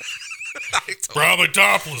 Probably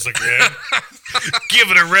topless again.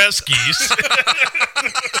 Give it a rest, geese.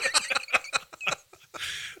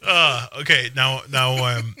 Okay, now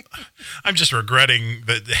I'm just regretting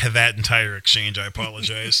that entire exchange. I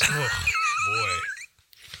apologize. Oh,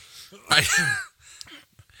 boy.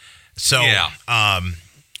 So, Yeah.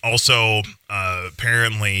 Also,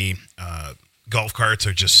 apparently, golf carts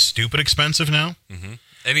are just stupid expensive now.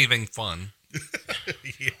 Anything fun.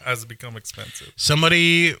 He has become expensive.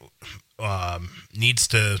 Somebody needs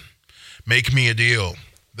to make me a deal.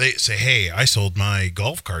 They say, hey, I sold my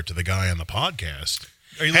golf cart to the guy on the podcast.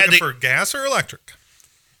 Are you Had looking they- for gas or electric?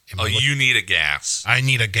 Oh, you need a gas. I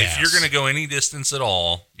need a gas. If you're going to go any distance at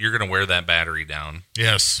all, you're going to wear that battery down.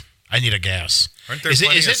 Yes, I need a gas. Aren't there Is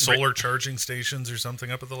plenty it of solar charging stations or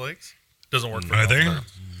something up at the lakes? Doesn't work for Are golf there?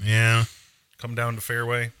 carts. Yeah. Come down to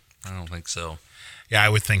Fairway. I don't think so. Yeah, I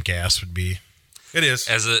would think gas would be. It is.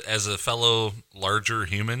 As a fellow larger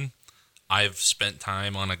human, I've spent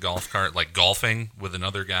time on a golf cart, like golfing with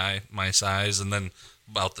another guy my size, and then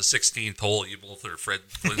about the 16th hole, you both are Fred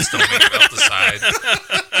Flintstoning about the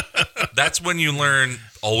side. That's when you learn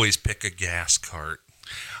always pick a gas cart.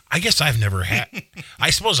 I guess I've never had. I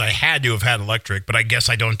suppose I had to have had electric, but I guess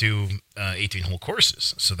I don't do 18-hole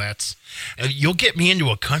courses. So that's. You'll get me into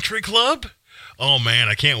a country club? Oh, man,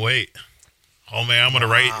 I can't wait. Oh, man, I'm going to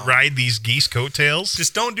ride these geese coattails.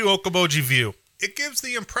 Just don't do Okoboji View. It gives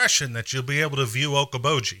the impression that you'll be able to view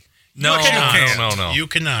Okoboji. No, You can't. no. You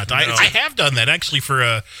cannot. I have done that, actually, for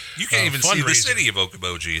a You can't even see the fundraiser. city of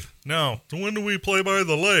Okoboji. No. When do we play by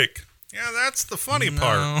the lake? Yeah, that's the funny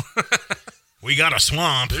part. We got a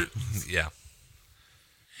swamp. Yeah.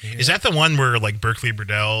 Is that the one where, like, Berkeley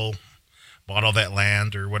Burdell bought all that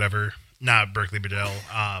land or whatever? Not Berkeley Burdell.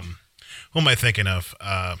 Who am I thinking of?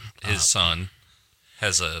 His son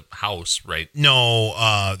has a house, right? No,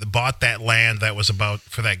 bought that land that was about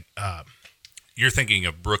for that. You're thinking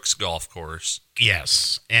of Brooks Golf Course.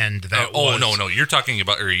 Yes, and that. Oh, was, no. You're talking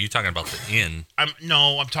about, or are you talking about the inn? I'm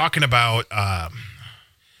talking about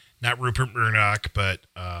not Rupert Murdoch, but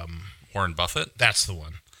Warren Buffett? that's the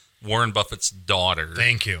one. Warren Buffett's daughter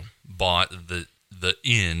Thank you. bought the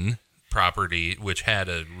inn property, which had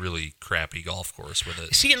a really crappy golf course with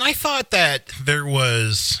it. See, and I thought that there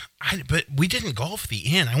was, but we didn't golf the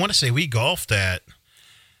inn. I want to say we golfed at.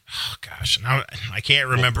 Oh gosh, now I can't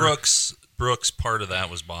remember. Well, Brooks, part of that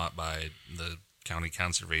was bought by the county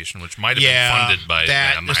conservation, which might have been funded by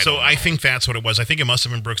that. them. I think that's what it was. I think it must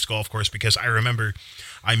have been Brooks Golf Course because I remember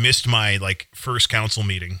I missed my first council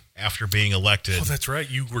meeting after being elected. Oh, that's right.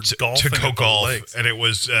 You were to golfing go at the golf, lakes. and it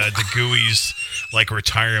was DeGui's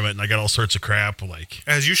retirement, and I got all sorts of crap.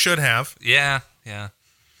 As you should have. Yeah.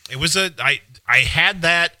 It was I had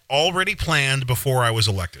that already planned before I was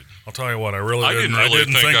elected. I'll tell you what, I didn't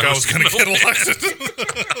didn't think think I I was was going to gonna get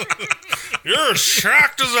elected. You're as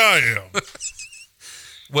shocked as I am.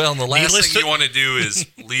 Well, and the last Needless thing to- you want to do is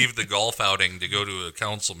leave the golf outing to go to a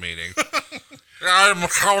council meeting. I'm a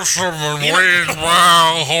councilman Wayne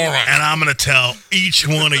Brown. And I'm going to tell each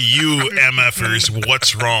one of you MFers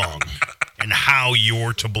what's wrong and how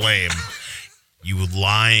you're to blame. You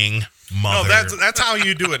lying mother. No, that's how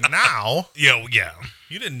you do it now. Yeah.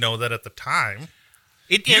 You didn't know that at the time.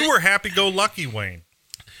 It, You were happy-go-lucky, Wayne.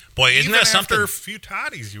 boy, isn't Even that something? after a few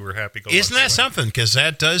toddies, you were happy-go-lucky. Isn't that something? Because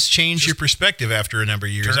that does change your perspective after a number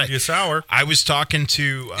of years. Turned you sour. I was talking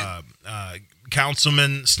to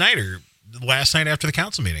Councilman Snyder last night after the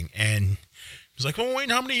council meeting, and he He's like, well, Wayne,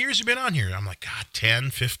 how many years you been on here? I'm like, God, 10,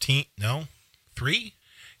 15, no, 3?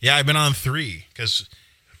 Yeah, I've been on 3 because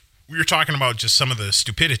we were talking about just some of the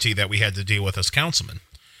stupidity that we had to deal with as councilmen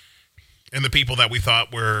and the people that we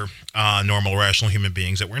thought were normal, rational human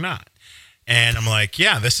beings that we're not. And I'm like,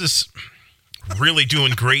 yeah, this is really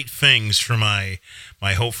doing great things for my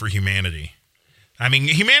hope for humanity. I mean,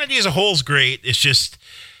 humanity as a whole is great. It's just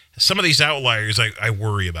some of these outliers I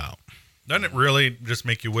worry about. Doesn't it really just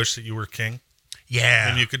make you wish that you were king? Yeah.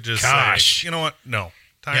 And you could just say, you know what? No.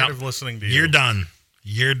 Tired of listening to you. You're done.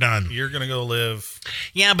 You're done. You're going to go live.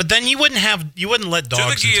 Yeah, but then you wouldn't let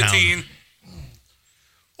dogs to the guillotine. in town.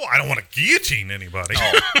 Well, I don't want to guillotine anybody.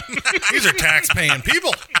 Oh. These are tax-paying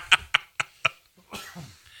people.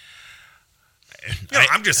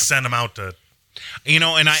 I'm just sending them out to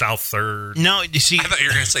South 3rd. No, you see. I thought you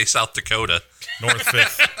were going to say South Dakota. North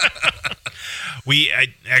 5th. I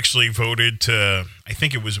actually voted to. I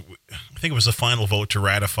think it was the final vote to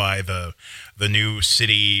ratify the new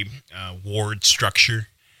city ward structure.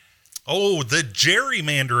 Oh, the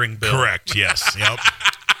gerrymandering bill. Correct. Yes. Yep.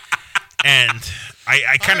 And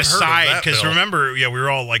I kind of sighed because remember, we were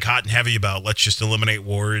all like hot and heavy about let's just eliminate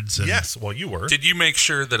wards. And, yes. Well, you were. Did you make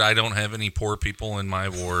sure that I don't have any poor people in my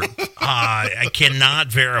ward? I cannot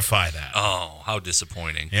verify that. Oh, how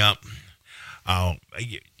disappointing. Yep.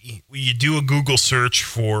 You do a Google search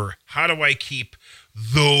for how do I keep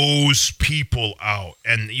those people out,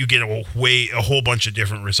 and you get a whole bunch of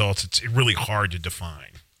different results. It's really hard to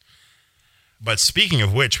define. But speaking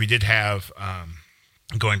of which, we did have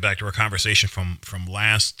going back to our conversation from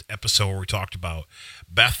last episode where we talked about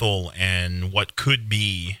Bethel and what could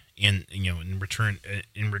be in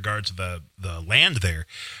regards to the land there.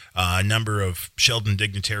 A number of Sheldon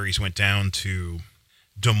dignitaries went down to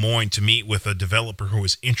Des Moines to meet with a developer who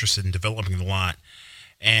was interested in developing the lot,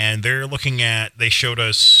 and they showed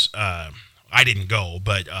us I didn't go,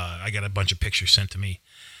 but I got a bunch of pictures sent to me,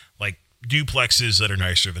 like duplexes that are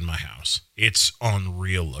nicer than my house. It's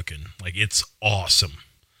unreal looking, like it's awesome.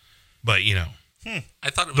 But I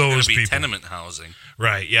thought it was going to be tenement housing.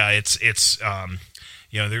 Right? Yeah, it's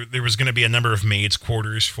there was going to be a number of maids'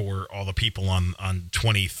 quarters for all the people on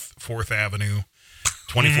 24th Avenue.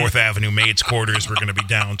 24th Avenue maids' quarters were going to be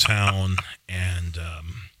downtown, and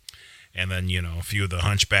then a few of the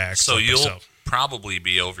hunchbacks. So you'll probably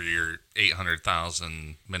be over your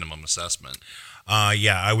 $800,000 minimum assessment.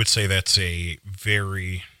 Yeah, I would say that's a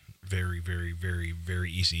very, very, very, very,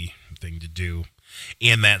 very easy thing to do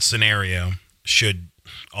in that scenario. Should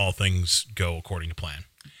all things go according to plan,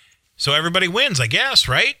 so everybody wins, I guess,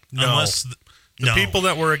 right? No, unless the people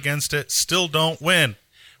that were against it still don't win.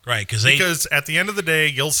 Right, because at the end of the day,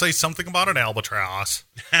 you'll say something about an albatross,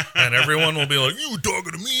 and everyone will be like, "You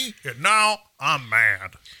talking to me?" And now I'm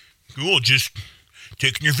mad. Cool, just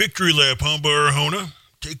taking your victory lap, huh, Barahona?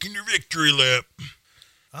 Taking your victory lap.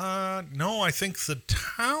 No, I think the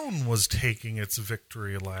town was taking its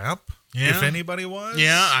victory lap. Yeah. If anybody was.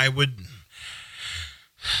 Yeah, I would.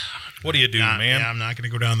 What do you do, man? Yeah, I'm not going to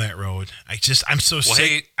go down that road. I'm so sick.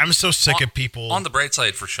 Hey, I'm so sick of people. On the bright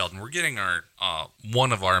side for Sheldon, we're getting our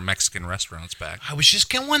one of our Mexican restaurants back. I was just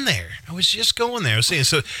going there. I was saying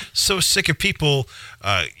so sick of people,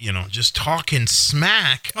 just talking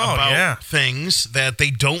smack about things that they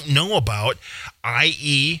don't know about,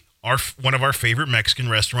 i.e., one of our favorite Mexican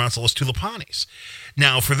restaurants, Los Tulipanes.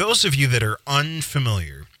 Now, for those of you that are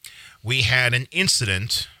unfamiliar, we had an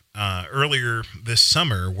incident earlier this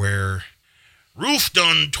summer where roof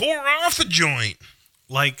done tore off a joint,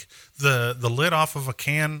 like the lid off of a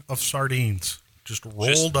can of sardines just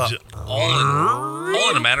rolled up, all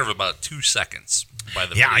in a matter of about 2 seconds. By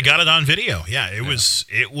the video. I got it on video. Yeah, it was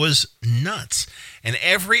nuts, and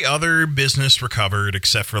every other business recovered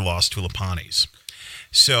except for Los Tulipanes.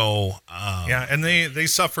 So and they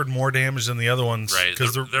suffered more damage than the other ones, right?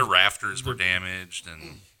 Because their rafters were damaged,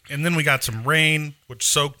 and then we got some rain, which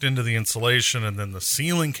soaked into the insulation, and then the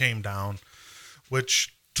ceiling came down,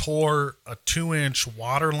 which tore a 2-inch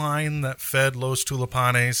water line that fed Los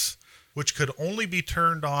Tulipanes, which could only be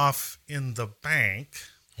turned off in the bank.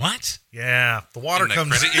 What? Yeah, the water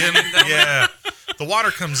comes in. Yeah, the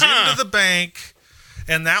water comes into the bank,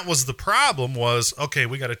 and that was the problem. Was okay,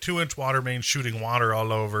 we got a 2-inch water main shooting water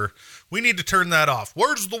all over. We need to turn that off.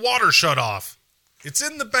 Where's the water shut off? It's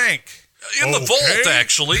in the bank. In the vault,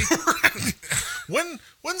 actually.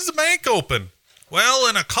 When's the bank open? Well,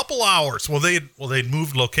 in a couple hours. Well, they'd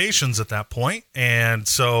moved locations at that point, and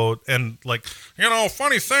funny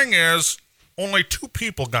thing is, only 2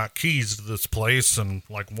 people got keys to this place, and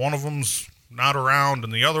one of them's not around,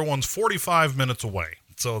 and the other one's 45 minutes away.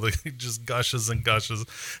 So they just gushes and gushes,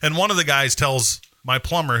 and one of the guys tells my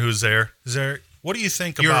plumber who's there, what do you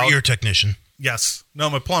think about... You're a technician. Yes. No,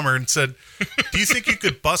 I'm a plumber, and said, do you think you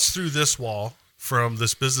could bust through this wall from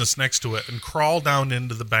this business next to it and crawl down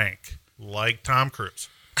into the bank like Tom Cruise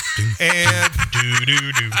and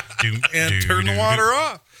turn the water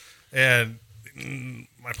off? And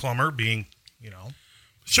my plumber, being,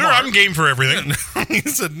 Sure, smart, I'm game for everything. he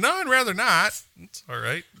said, no, I'd rather not. It's all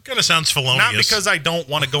right. Kind of sounds felonious. Not because I don't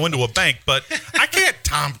want to go into a bank, but I can't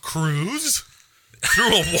Tom Cruise through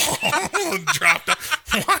a wall and drop down.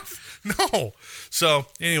 What? No. So,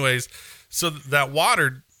 anyways, that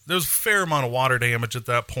water, there was a fair amount of water damage at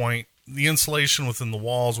that point. The insulation within the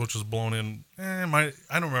walls, which was blown in, I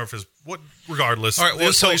don't remember if it's what. Regardless, all right, the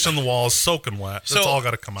insulation on the walls soaking wet. That's all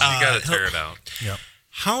got to come out. You got to tear it out. Yep.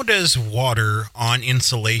 How does water on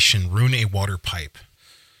insulation ruin a water pipe?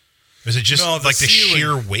 Is it just like the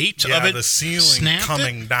sheer weight of it? The ceiling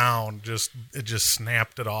coming down it just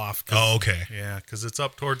snapped it off. Oh, okay. Yeah, because it's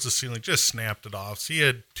up towards the ceiling, just snapped it off. So he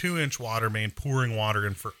had 2-inch water main pouring water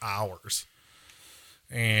in for hours.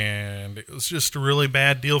 And it was just a really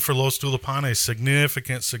bad deal for Los Tulipanes.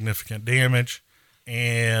 Significant damage.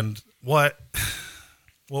 And what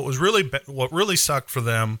really sucked for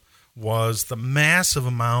them was the massive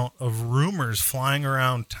amount of rumors flying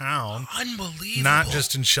around town. Unbelievable. Not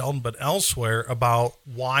just in Sheldon, but elsewhere about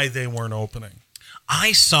why they weren't opening.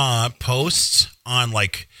 I saw posts on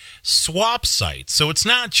like swap sites. So it's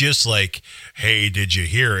not just like, hey, did you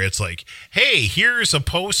hear? It's like, hey, here's a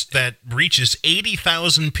post that reaches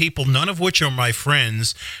 80,000 people, none of which are my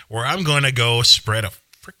friends, where I'm going to go spread a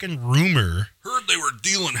freaking rumor. Heard they were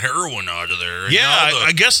dealing heroin out of there. Yeah,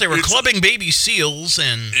 I guess they were clubbing baby seals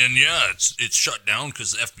and yeah, it's shut down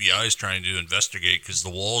because the FBI is trying to investigate because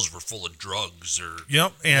the walls were full of drugs or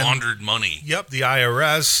laundered money. Yep, the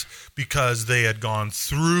IRS, because they had gone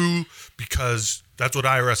through, because that's what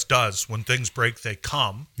IRS does. When things break, they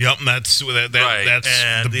come. Yep, and that's right. That's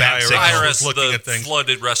and the IRS looking at things.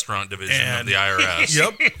 Flooded restaurant division of the IRS.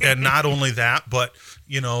 Yep, and not only that, but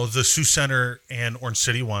the Sioux Center and Orange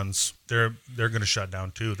City ones, they're going to shut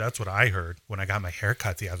down too. That's what I heard when I got my hair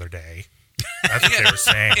cut the other day. That's what they were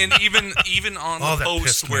saying. And even on the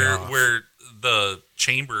post where the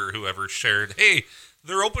chamber, whoever shared, hey,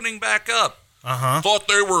 they're opening back up. Thought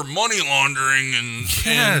they were money laundering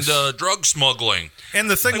and drug smuggling. And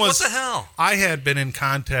the thing was, what the hell? I had been in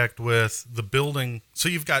contact with the building. So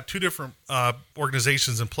you've got two different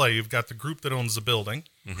organizations in play. You've got the group that owns the building,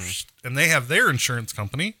 and they have their insurance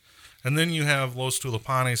company. And then you have Los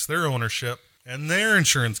Tulipanes, their ownership, and their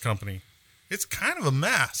insurance company. It's kind of a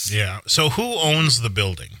mess. Yeah. So who owns the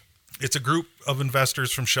building? It's a group of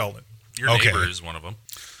investors from Sheldon. Your neighbor is one of them.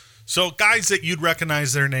 So guys that you'd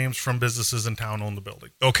recognize their names from businesses in town own the building.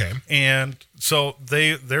 Okay. And so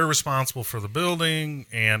they're responsible for the building.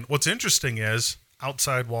 And what's interesting is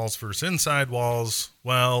outside walls versus inside walls.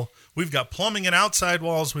 Well, we've got plumbing and outside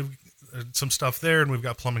walls. We've some stuff there, and we've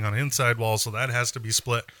got plumbing on inside walls. So that has to be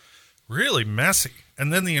split. Really messy.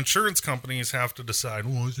 And then the insurance companies have to decide,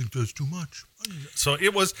 well, I think that's too much. So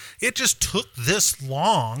it just took this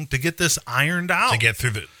long to get this ironed out. To get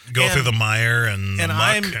through through the mire and the muck.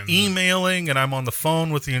 I'm emailing and I'm on the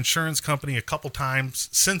phone with the insurance company a couple times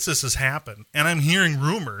since this has happened. And I'm hearing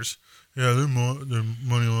rumors. Yeah, they're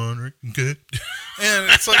money laundering. Okay.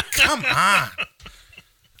 And it's like, come on.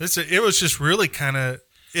 It was just really kind of,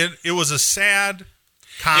 it was a sad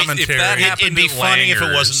commentary. It'd be funny if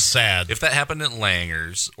it wasn't sad. If that happened at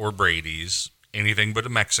Langer's or Brady's, anything but a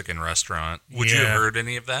Mexican restaurant, would you have heard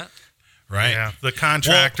any of that? Right. Yeah. The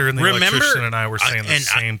contractor and the electrician and I were saying the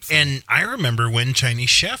same thing. And I remember when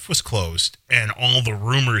Chinese Chef was closed and all the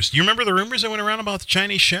rumors. Do you remember the rumors that went around about the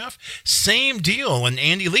Chinese Chef? Same deal. And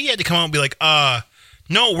Andy Lee had to come out and be like,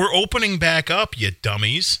 no, we're opening back up, you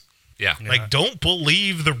dummies. Yeah. Like, don't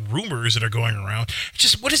believe the rumors that are going around.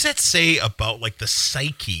 Just what does that say about like the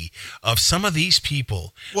psyche of some of these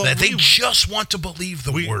people that they just want to believe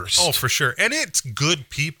the worst? Oh, for sure. And it's good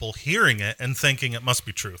people hearing it and thinking it must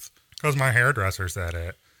be truth because my hairdresser said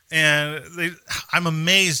it. And I'm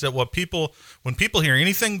amazed at when people hear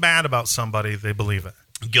anything bad about somebody, they believe it.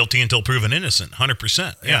 Guilty until proven innocent,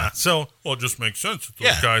 100%. Yeah. So, it just makes sense that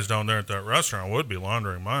those guys down there at that restaurant would be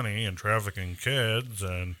laundering money and trafficking kids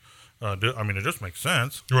and. It just makes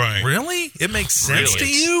sense. Right. Really? It makes sense to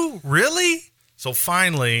you? Really? So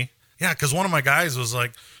finally, because one of my guys was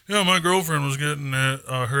like, my girlfriend was getting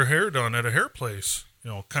her hair done at a hair place,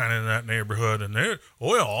 kind of in that neighborhood. And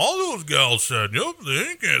all those gals said, yep,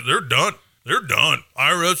 they're done. They're done.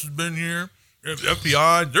 IRS has been here.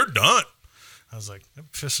 FBI, they're done. I was like, that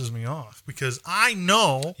pisses me off because I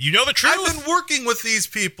know You know the truth. I've been working with these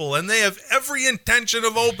people and they have every intention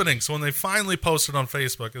of opening. So when they finally posted on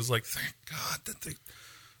Facebook, it was like, thank God that they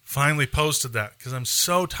finally posted that because I'm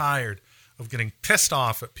so tired of getting pissed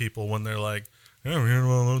off at people when they're like, yeah, we don't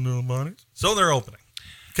want no money. So they're opening.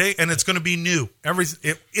 Okay, and it's going to be new.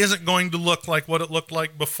 It isn't going to look like what it looked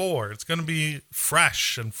like before. It's going to be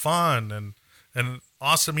fresh and fun and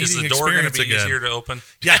awesome Is eating the door going to be experience again. easier to open?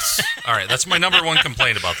 Yes. All right, that's my number one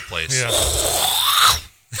complaint about the place. Yeah.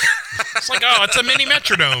 It's like, oh, it's a mini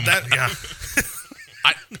metronome.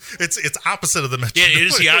 It's opposite of the metro. yeah, it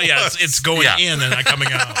is. Yeah. It's going Yeah. in and not coming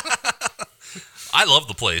out. I love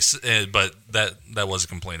the place, but that was a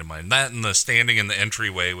complaint of mine. That and the standing in the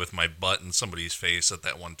entryway with my butt in somebody's face at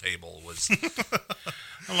that one table was.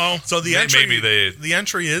 Hello. So the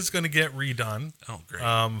entry is going to get redone. Oh,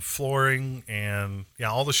 great. Flooring and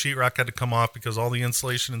all the sheetrock had to come off because all the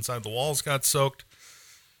insulation inside the walls got soaked.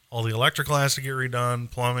 All the electrical has to get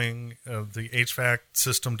redone. Plumbing, the HVAC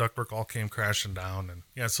system, ductwork all came crashing down,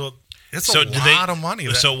 and so it's a lot of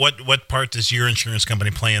money. So what part does your insurance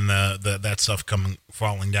company play in the that stuff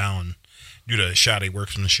falling down due to shoddy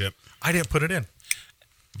workmanship? I didn't put it in.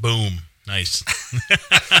 Boom. Nice.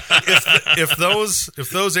 If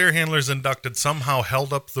those air handlers inducted somehow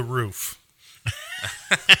held up the roof,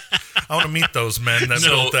 I want to meet those men that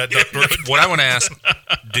built that ductwork. What I want to ask: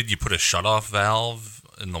 did you put a shutoff valve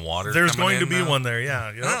in the water? There's coming going to in be now? one there.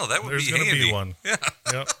 Yeah. Yep. Oh, that would There's be gonna handy. be one. Yeah.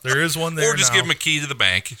 Yep. There is one there. Or just now. give them a key to the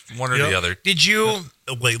bank, one or Yep. the other. Did you,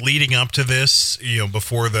 leading up to this,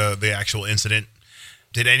 before the actual incident,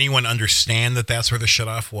 did anyone understand that that's where the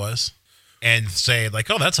shutoff was? And say, like,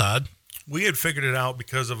 oh, that's odd. We had figured it out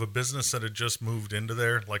because of a business that had just moved into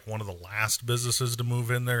there, like one of the last businesses to move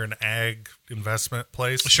in there, an ag investment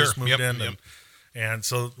place. Sure. Just moved Yep. in. Yep. And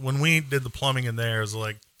so when we did the plumbing in there, it was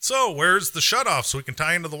like, so where's the shutoff so we can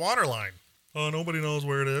tie into the water line? Oh, nobody knows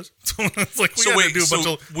where it is. So it's like we had to do a bunch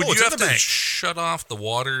of. would it's you in have the to bank. shut off the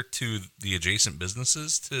water to the adjacent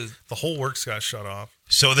businesses to? The whole works got shut off.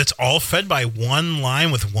 So that's all fed by one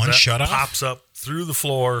line with one That shutoff? pops up through the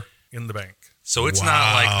floor in the bank. So it's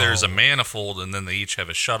not like there's a manifold and then they each have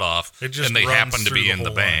a shutoff It just and they runs happen to through be in the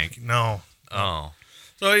whole bank. line. No. Oh,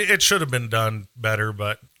 So it should have been done better,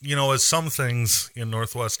 but as some things in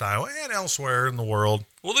Northwest Iowa and elsewhere in the world,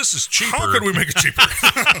 well, this is cheaper. how could we make it cheaper?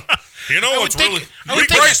 What's really We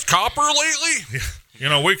priced copper lately.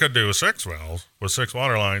 we could do 6 valves with 6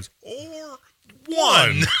 water lines or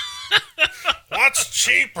one. What's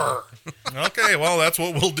cheaper? Okay, well that's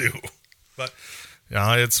what we'll do. But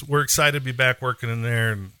we're excited to be back working in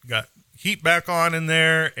there and got heat back on in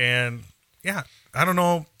there, and I don't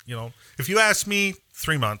know, if you ask me,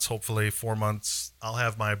 3 months, hopefully 4 months, I'll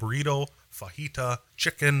have my burrito, fajita,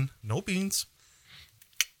 chicken, no beans,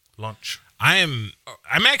 lunch. I'm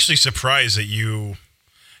actually surprised that you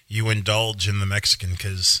indulge in the Mexican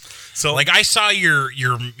because I saw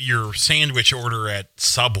your sandwich order at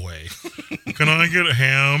Subway. Can I get a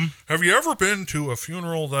ham? Have you ever been to a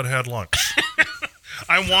funeral that had lunch?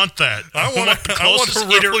 I want that. I want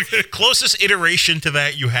the closest iteration to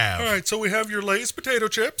that you have. All right, so we have your Lay's potato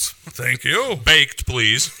chips. Thank you. Baked,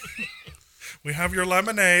 please. We have your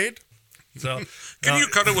lemonade. So, Can you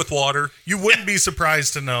cut it with water? You wouldn't be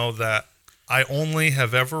surprised to know that I only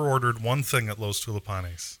have ever ordered one thing at Los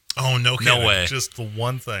Tulipanes. Oh, no kidding. No way. Just the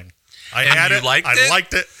one thing. I And had you it. liked I it?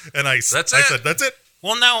 liked it, and I said, "That's it."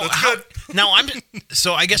 Well, now, That's good.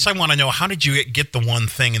 So I guess I want to know, how did you get the one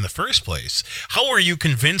thing in the first place? How were you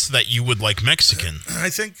convinced that you would like Mexican? I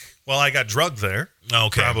think. Well, I got drugged there.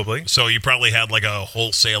 Okay, probably. So you probably had like a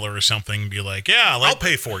wholesaler or something be like, "Yeah, I'll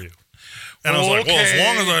pay for you." And I was like, "Well, as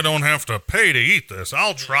long as I don't have to pay to eat this,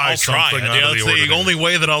 I'll try something it. out of That's the ordinary." the only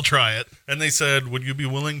way that I'll try it." And they said, "Would you be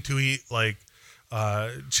willing to eat like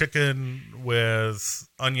chicken with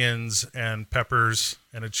onions and peppers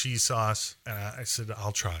and a cheese sauce?" And I said,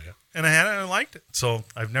 "I'll try it." And I had it and I liked it. So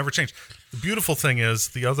I've never changed. The beautiful thing is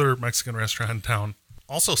the other Mexican restaurant in town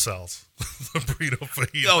also sells the burrito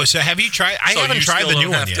fajita. Oh, so have you tried? I haven't tried the new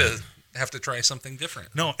one yet. Have to try something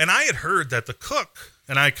different. No, and I had heard that the cook,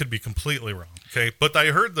 and I could be completely wrong, okay, but I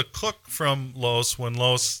heard the cook from Los, when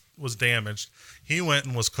Los was damaged, he went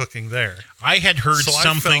and was cooking there. I had heard So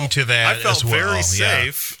something to that I felt as well. very yeah.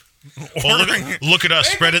 safe. Well, look at us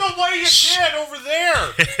spread it. The way you did over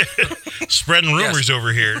there. Spreading rumors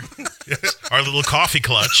over here. Our little coffee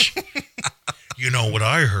clutch. You know what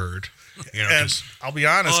I heard. And I'll be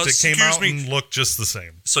honest, it came out excuse me. and looked just the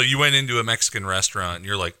same. So you went into a Mexican restaurant and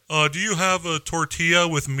you're like, do you have a tortilla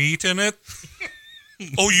with meat in it?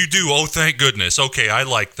 Oh, you do? Oh, thank goodness. Okay, I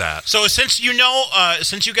like that. So since you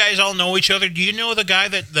guys all know each other, do you know the guy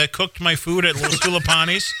that cooked my food at Los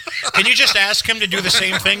Tulipanes? Can you just ask him to do the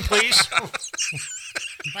same thing, please?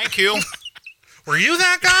 Thank you. Were you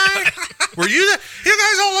that guy? Were you that? You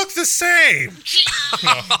guys all look the same.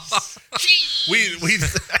 We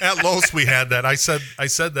at Los we had that. I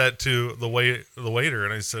said that to the waiter,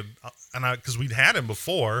 and I said, because we'd had him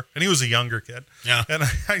before, and he was a younger kid. Yeah. And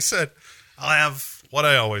I said, I'll have what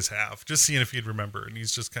I always have, just seeing if he'd remember. And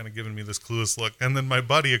he's just kind of giving me this clueless look. And then my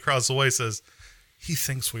buddy across the way says, he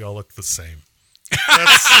thinks we all look the same. He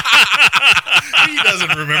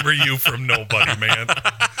doesn't remember you from nobody, man.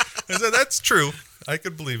 I said, that's true. I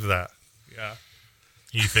could believe that. Yeah.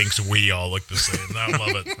 He thinks we all look the same. I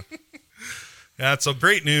love it. Yeah, so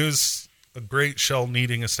great news. A great shell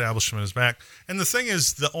kneading establishment is back. And the thing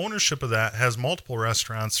is, the ownership of that has multiple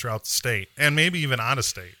restaurants throughout the state and maybe even out of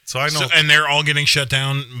state. So I know. And they're all getting shut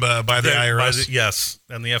down by the IRS? Yes,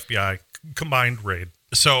 and the FBI. Combined raid.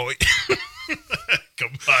 So,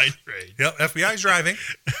 combined raid. Yep, FBI's driving.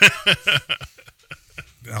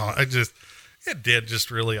 No, it did just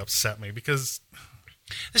really upset me because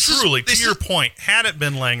truly, to your point, had it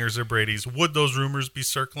been Langer's or Brady's, would those rumors be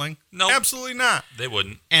circling? No. Nope. Absolutely not. They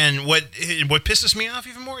wouldn't. And what pisses me off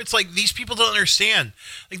even more, it's like these people don't understand.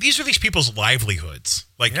 Like, these are these people's livelihoods.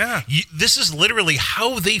 Like, yeah. This is literally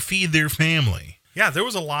how they feed their family. Yeah, there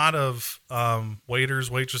was a lot of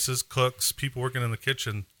waiters, waitresses, cooks, people working in the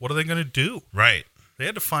kitchen. What are they going to do? Right. They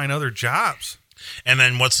had to find other jobs. And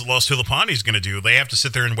then what's the Los Tulipanes going to do? They have to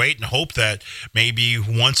sit there and wait and hope that maybe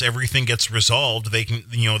once everything gets resolved, they can,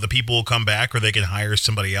 the people will come back or they can hire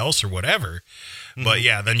somebody else or whatever. Mm-hmm. But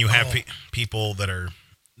yeah, then you have people that are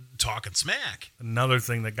talking smack. Another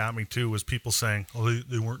thing that got me too was people saying, "Oh,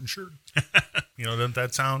 they weren't insured." Doesn't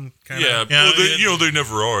that sound kind of? Yeah, well, they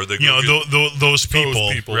never are. They those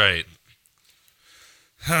people, right?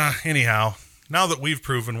 Anyhow, now that we've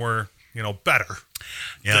proven we're better.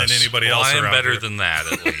 Yes. Than anybody else. I am better here. than that,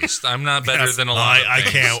 at least. I'm not better than a lot of I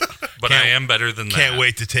things. can't. I am better than that. Can't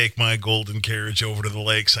wait to take my golden carriage over to the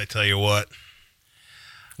lakes. I tell you what.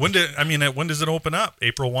 When does it open up?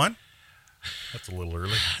 April 1? That's a little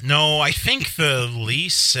early. No, I think the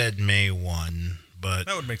lease said May 1, but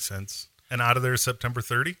that would make sense. And out of there September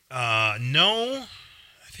 30? No.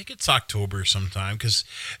 I think it's October sometime because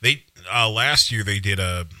they last year they did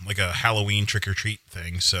a Halloween trick or treat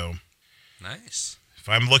thing. So nice. If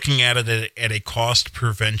I'm looking at it at a cost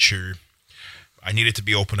per venture, I need it to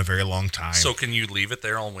be open a very long time. So can you leave it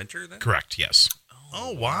there all winter then? Correct, yes.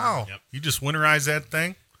 Oh, wow. Yep. You just winterize that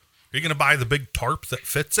thing? Are you going to buy the big tarp that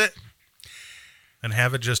fits it? And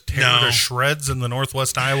have it just tear to shreds in the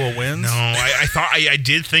Northwest Iowa winds? No, I thought I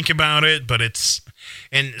did think about it, but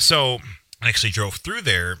so I actually drove through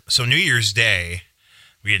there. So New Year's Day,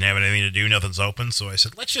 we didn't have anything to do. Nothing's open. So I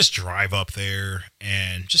said, let's just drive up there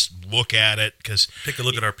and just look at it. Take a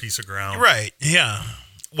look at our piece of ground. Right. Yeah.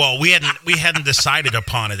 Well, we hadn't decided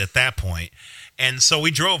upon it at that point. And so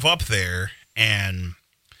we drove up there and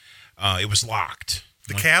it was locked.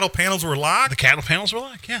 The cattle panels were locked? The cattle panels were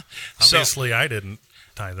locked, yeah. Obviously, I didn't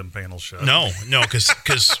tie them panels shut. No,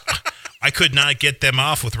 because I could not get them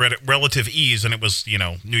off with relative ease. And it was,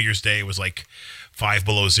 New Year's Day, it was like 5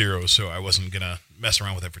 below zero, so I wasn't going to mess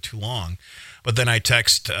around with it for too long. But then I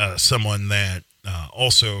text someone that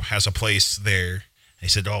also has a place there. He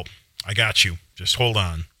said, "Oh, I got you. Just hold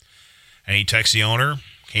on." And he texted the owner,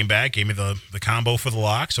 came back, gave me the combo for the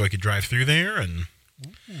lock so I could drive through there. And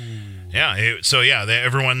yeah,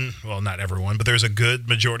 everyone, well, not everyone, but there's a good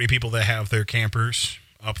majority of people that have their campers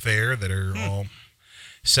up there that are all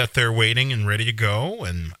set there waiting and ready to go.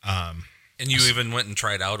 And you even went and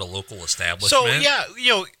tried out a local establishment. So yeah,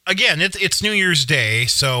 again, it's New Year's Day,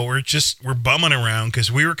 so we're bumming around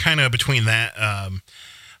because we were kind of between that.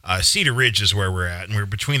 Cedar Ridge is where we're at, and we're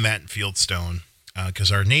between that and Fieldstone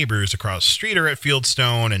because our neighbors across the street are at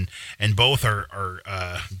Fieldstone, and both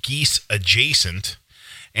are geese adjacent.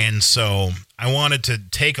 And so I wanted to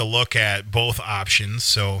take a look at both options.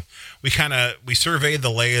 So we surveyed the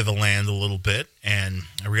lay of the land a little bit, and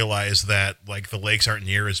I realized that the lakes aren't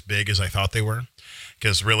near as big as I thought they were.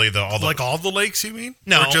 Because really all the lakes, you mean?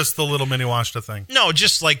 No. Or just the little Minnewaska thing? No,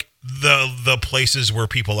 just the places where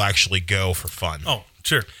people actually go for fun. Oh,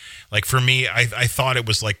 sure. For me, I thought it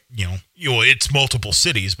was it's multiple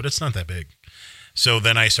cities, but it's not that big. So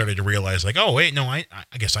then I started to realize, oh, wait, no, I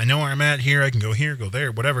guess I know where I'm at here. I can go here, go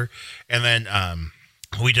there, whatever. And then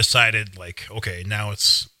we decided, okay, now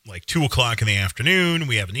it's 2 o'clock in the afternoon.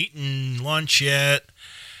 We haven't eaten lunch yet.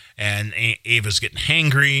 And Ava's getting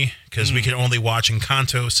hangry because we can only watch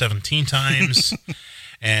Encanto 17 times.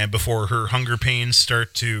 and before her hunger pains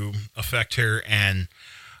start to affect her, and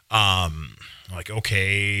like,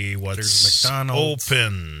 okay, what's McDonald's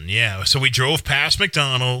open? Yeah, so we drove past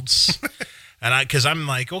McDonald's, and because I'm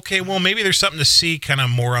like, okay, well, maybe there's something to see, kind of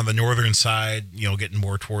more on the northern side, you know, getting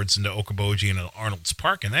more towards into Okoboji and Arnold's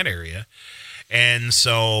Park in that area, and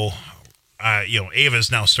so. You know, Ava's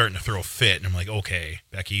now starting to throw a fit, and I'm like, okay,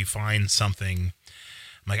 Becky, find something.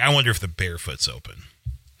 I'm like, I wonder if the Barefoot's open,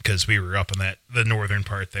 because we were up in the northern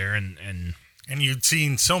part there, and you'd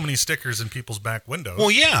seen so many stickers in people's back windows. well,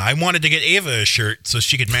 yeah, I wanted to get Ava a shirt so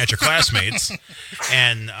she could match her classmates,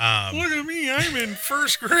 and look at me, I'm in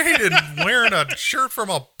first grade and wearing a shirt from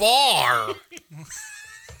a bar.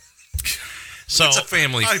 so It's a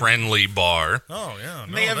family-friendly bar. Oh yeah,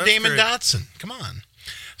 no, they have that's Damon great. Dotson. Come on.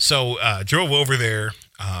 So drove over there.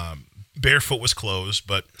 Barefoot was closed,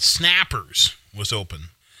 but Snappers was open.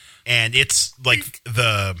 And it's like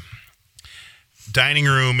the dining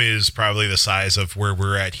room is probably the size of where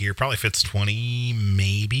we're at here. Probably fits 20,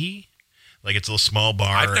 maybe. Like it's a little small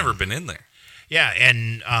bar. I've never been in there. Yeah,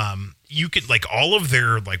 and you could, like, all of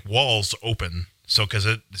their, like, walls open. So, because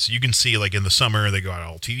so you can see, like, in the summer, they got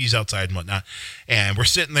all TVs outside and whatnot. And we're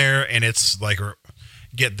sitting there, and it's like...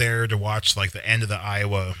 get there to watch like the end of the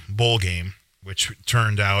Iowa bowl game, which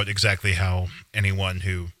turned out exactly how anyone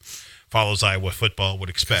who follows Iowa football would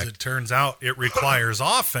expect. It turns out it requires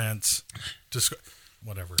offense to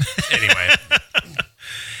whatever. Anyway,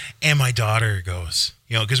 and my daughter goes,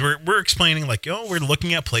 you know, because we're explaining like, oh, we're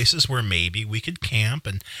looking at places where maybe we could camp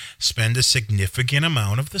and spend a significant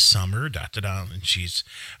amount of the summer. And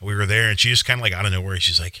we were there, and she just kind of like out of nowhere,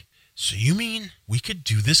 she's like, so you mean we could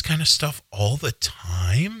do this kind of stuff all the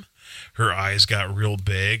time? Her eyes got real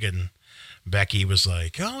big, and Becky was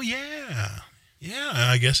like, oh, yeah. Yeah,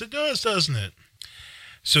 I guess it does, doesn't it?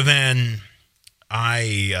 So then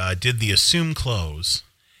I did the assume close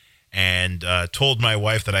and told my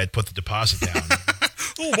wife that I had put the deposit down.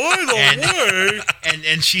 Oh, by the way.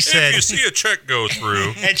 And she said... If you see a check go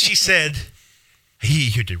through. And she said,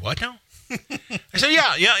 you did what now? I said,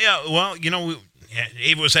 yeah. Well, you know...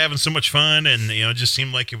 Ava was having so much fun, and you know, it just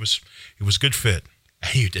seemed like it was a good fit.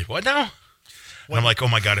 You did what now? And I'm like, oh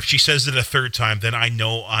my God, if she says it a third time, then I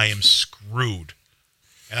know I am screwed.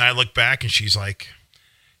 And I look back, and she's like,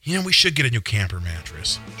 you know, we should get a new camper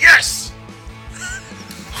mattress. Yes!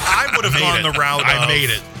 I would have gone the route I of, made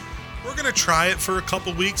it. we're going to try it for a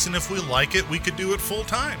couple weeks, and if we like it, we could do it full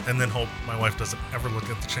time. And then hope my wife doesn't ever look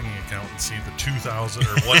at the checking account and see the 2,000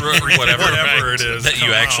 or whatever it is that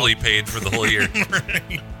you actually paid for the whole year. Right.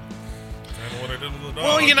 Kind of what I did with the dog.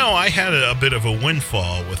 Well, you know, I had a bit of a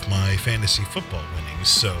windfall with my fantasy football winnings,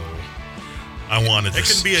 so I wanted to... It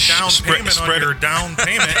can be a down payment on your down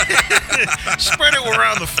payment. Spread it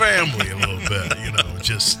around the family a little bit, you know,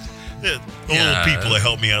 just the little people that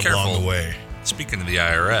help me out along the way. Speaking of the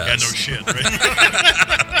IRS. Yeah, no shit, right?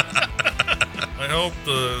 I hope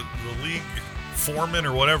the league foreman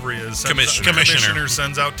or whatever he is, Commissioner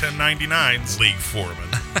sends out 1099s. League foreman.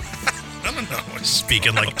 I don't know.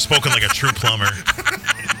 Spoken like a true plumber.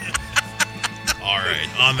 All right.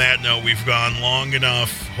 On that note, we've gone long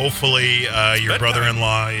enough. Hopefully, your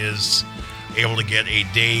brother-in-law is able to get a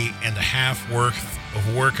day and a half worth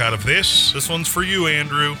of work out of this. This one's for you,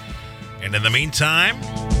 Andrew. And in the meantime,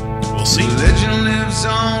 we'll see. The legend lives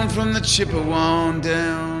on from the Chippewa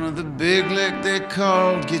down of the big lake they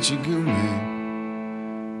called Gitchagumi.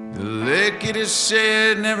 The lake, it is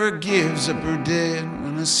said, never gives up her dead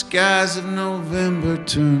when the skies of November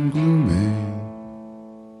turn gloomy.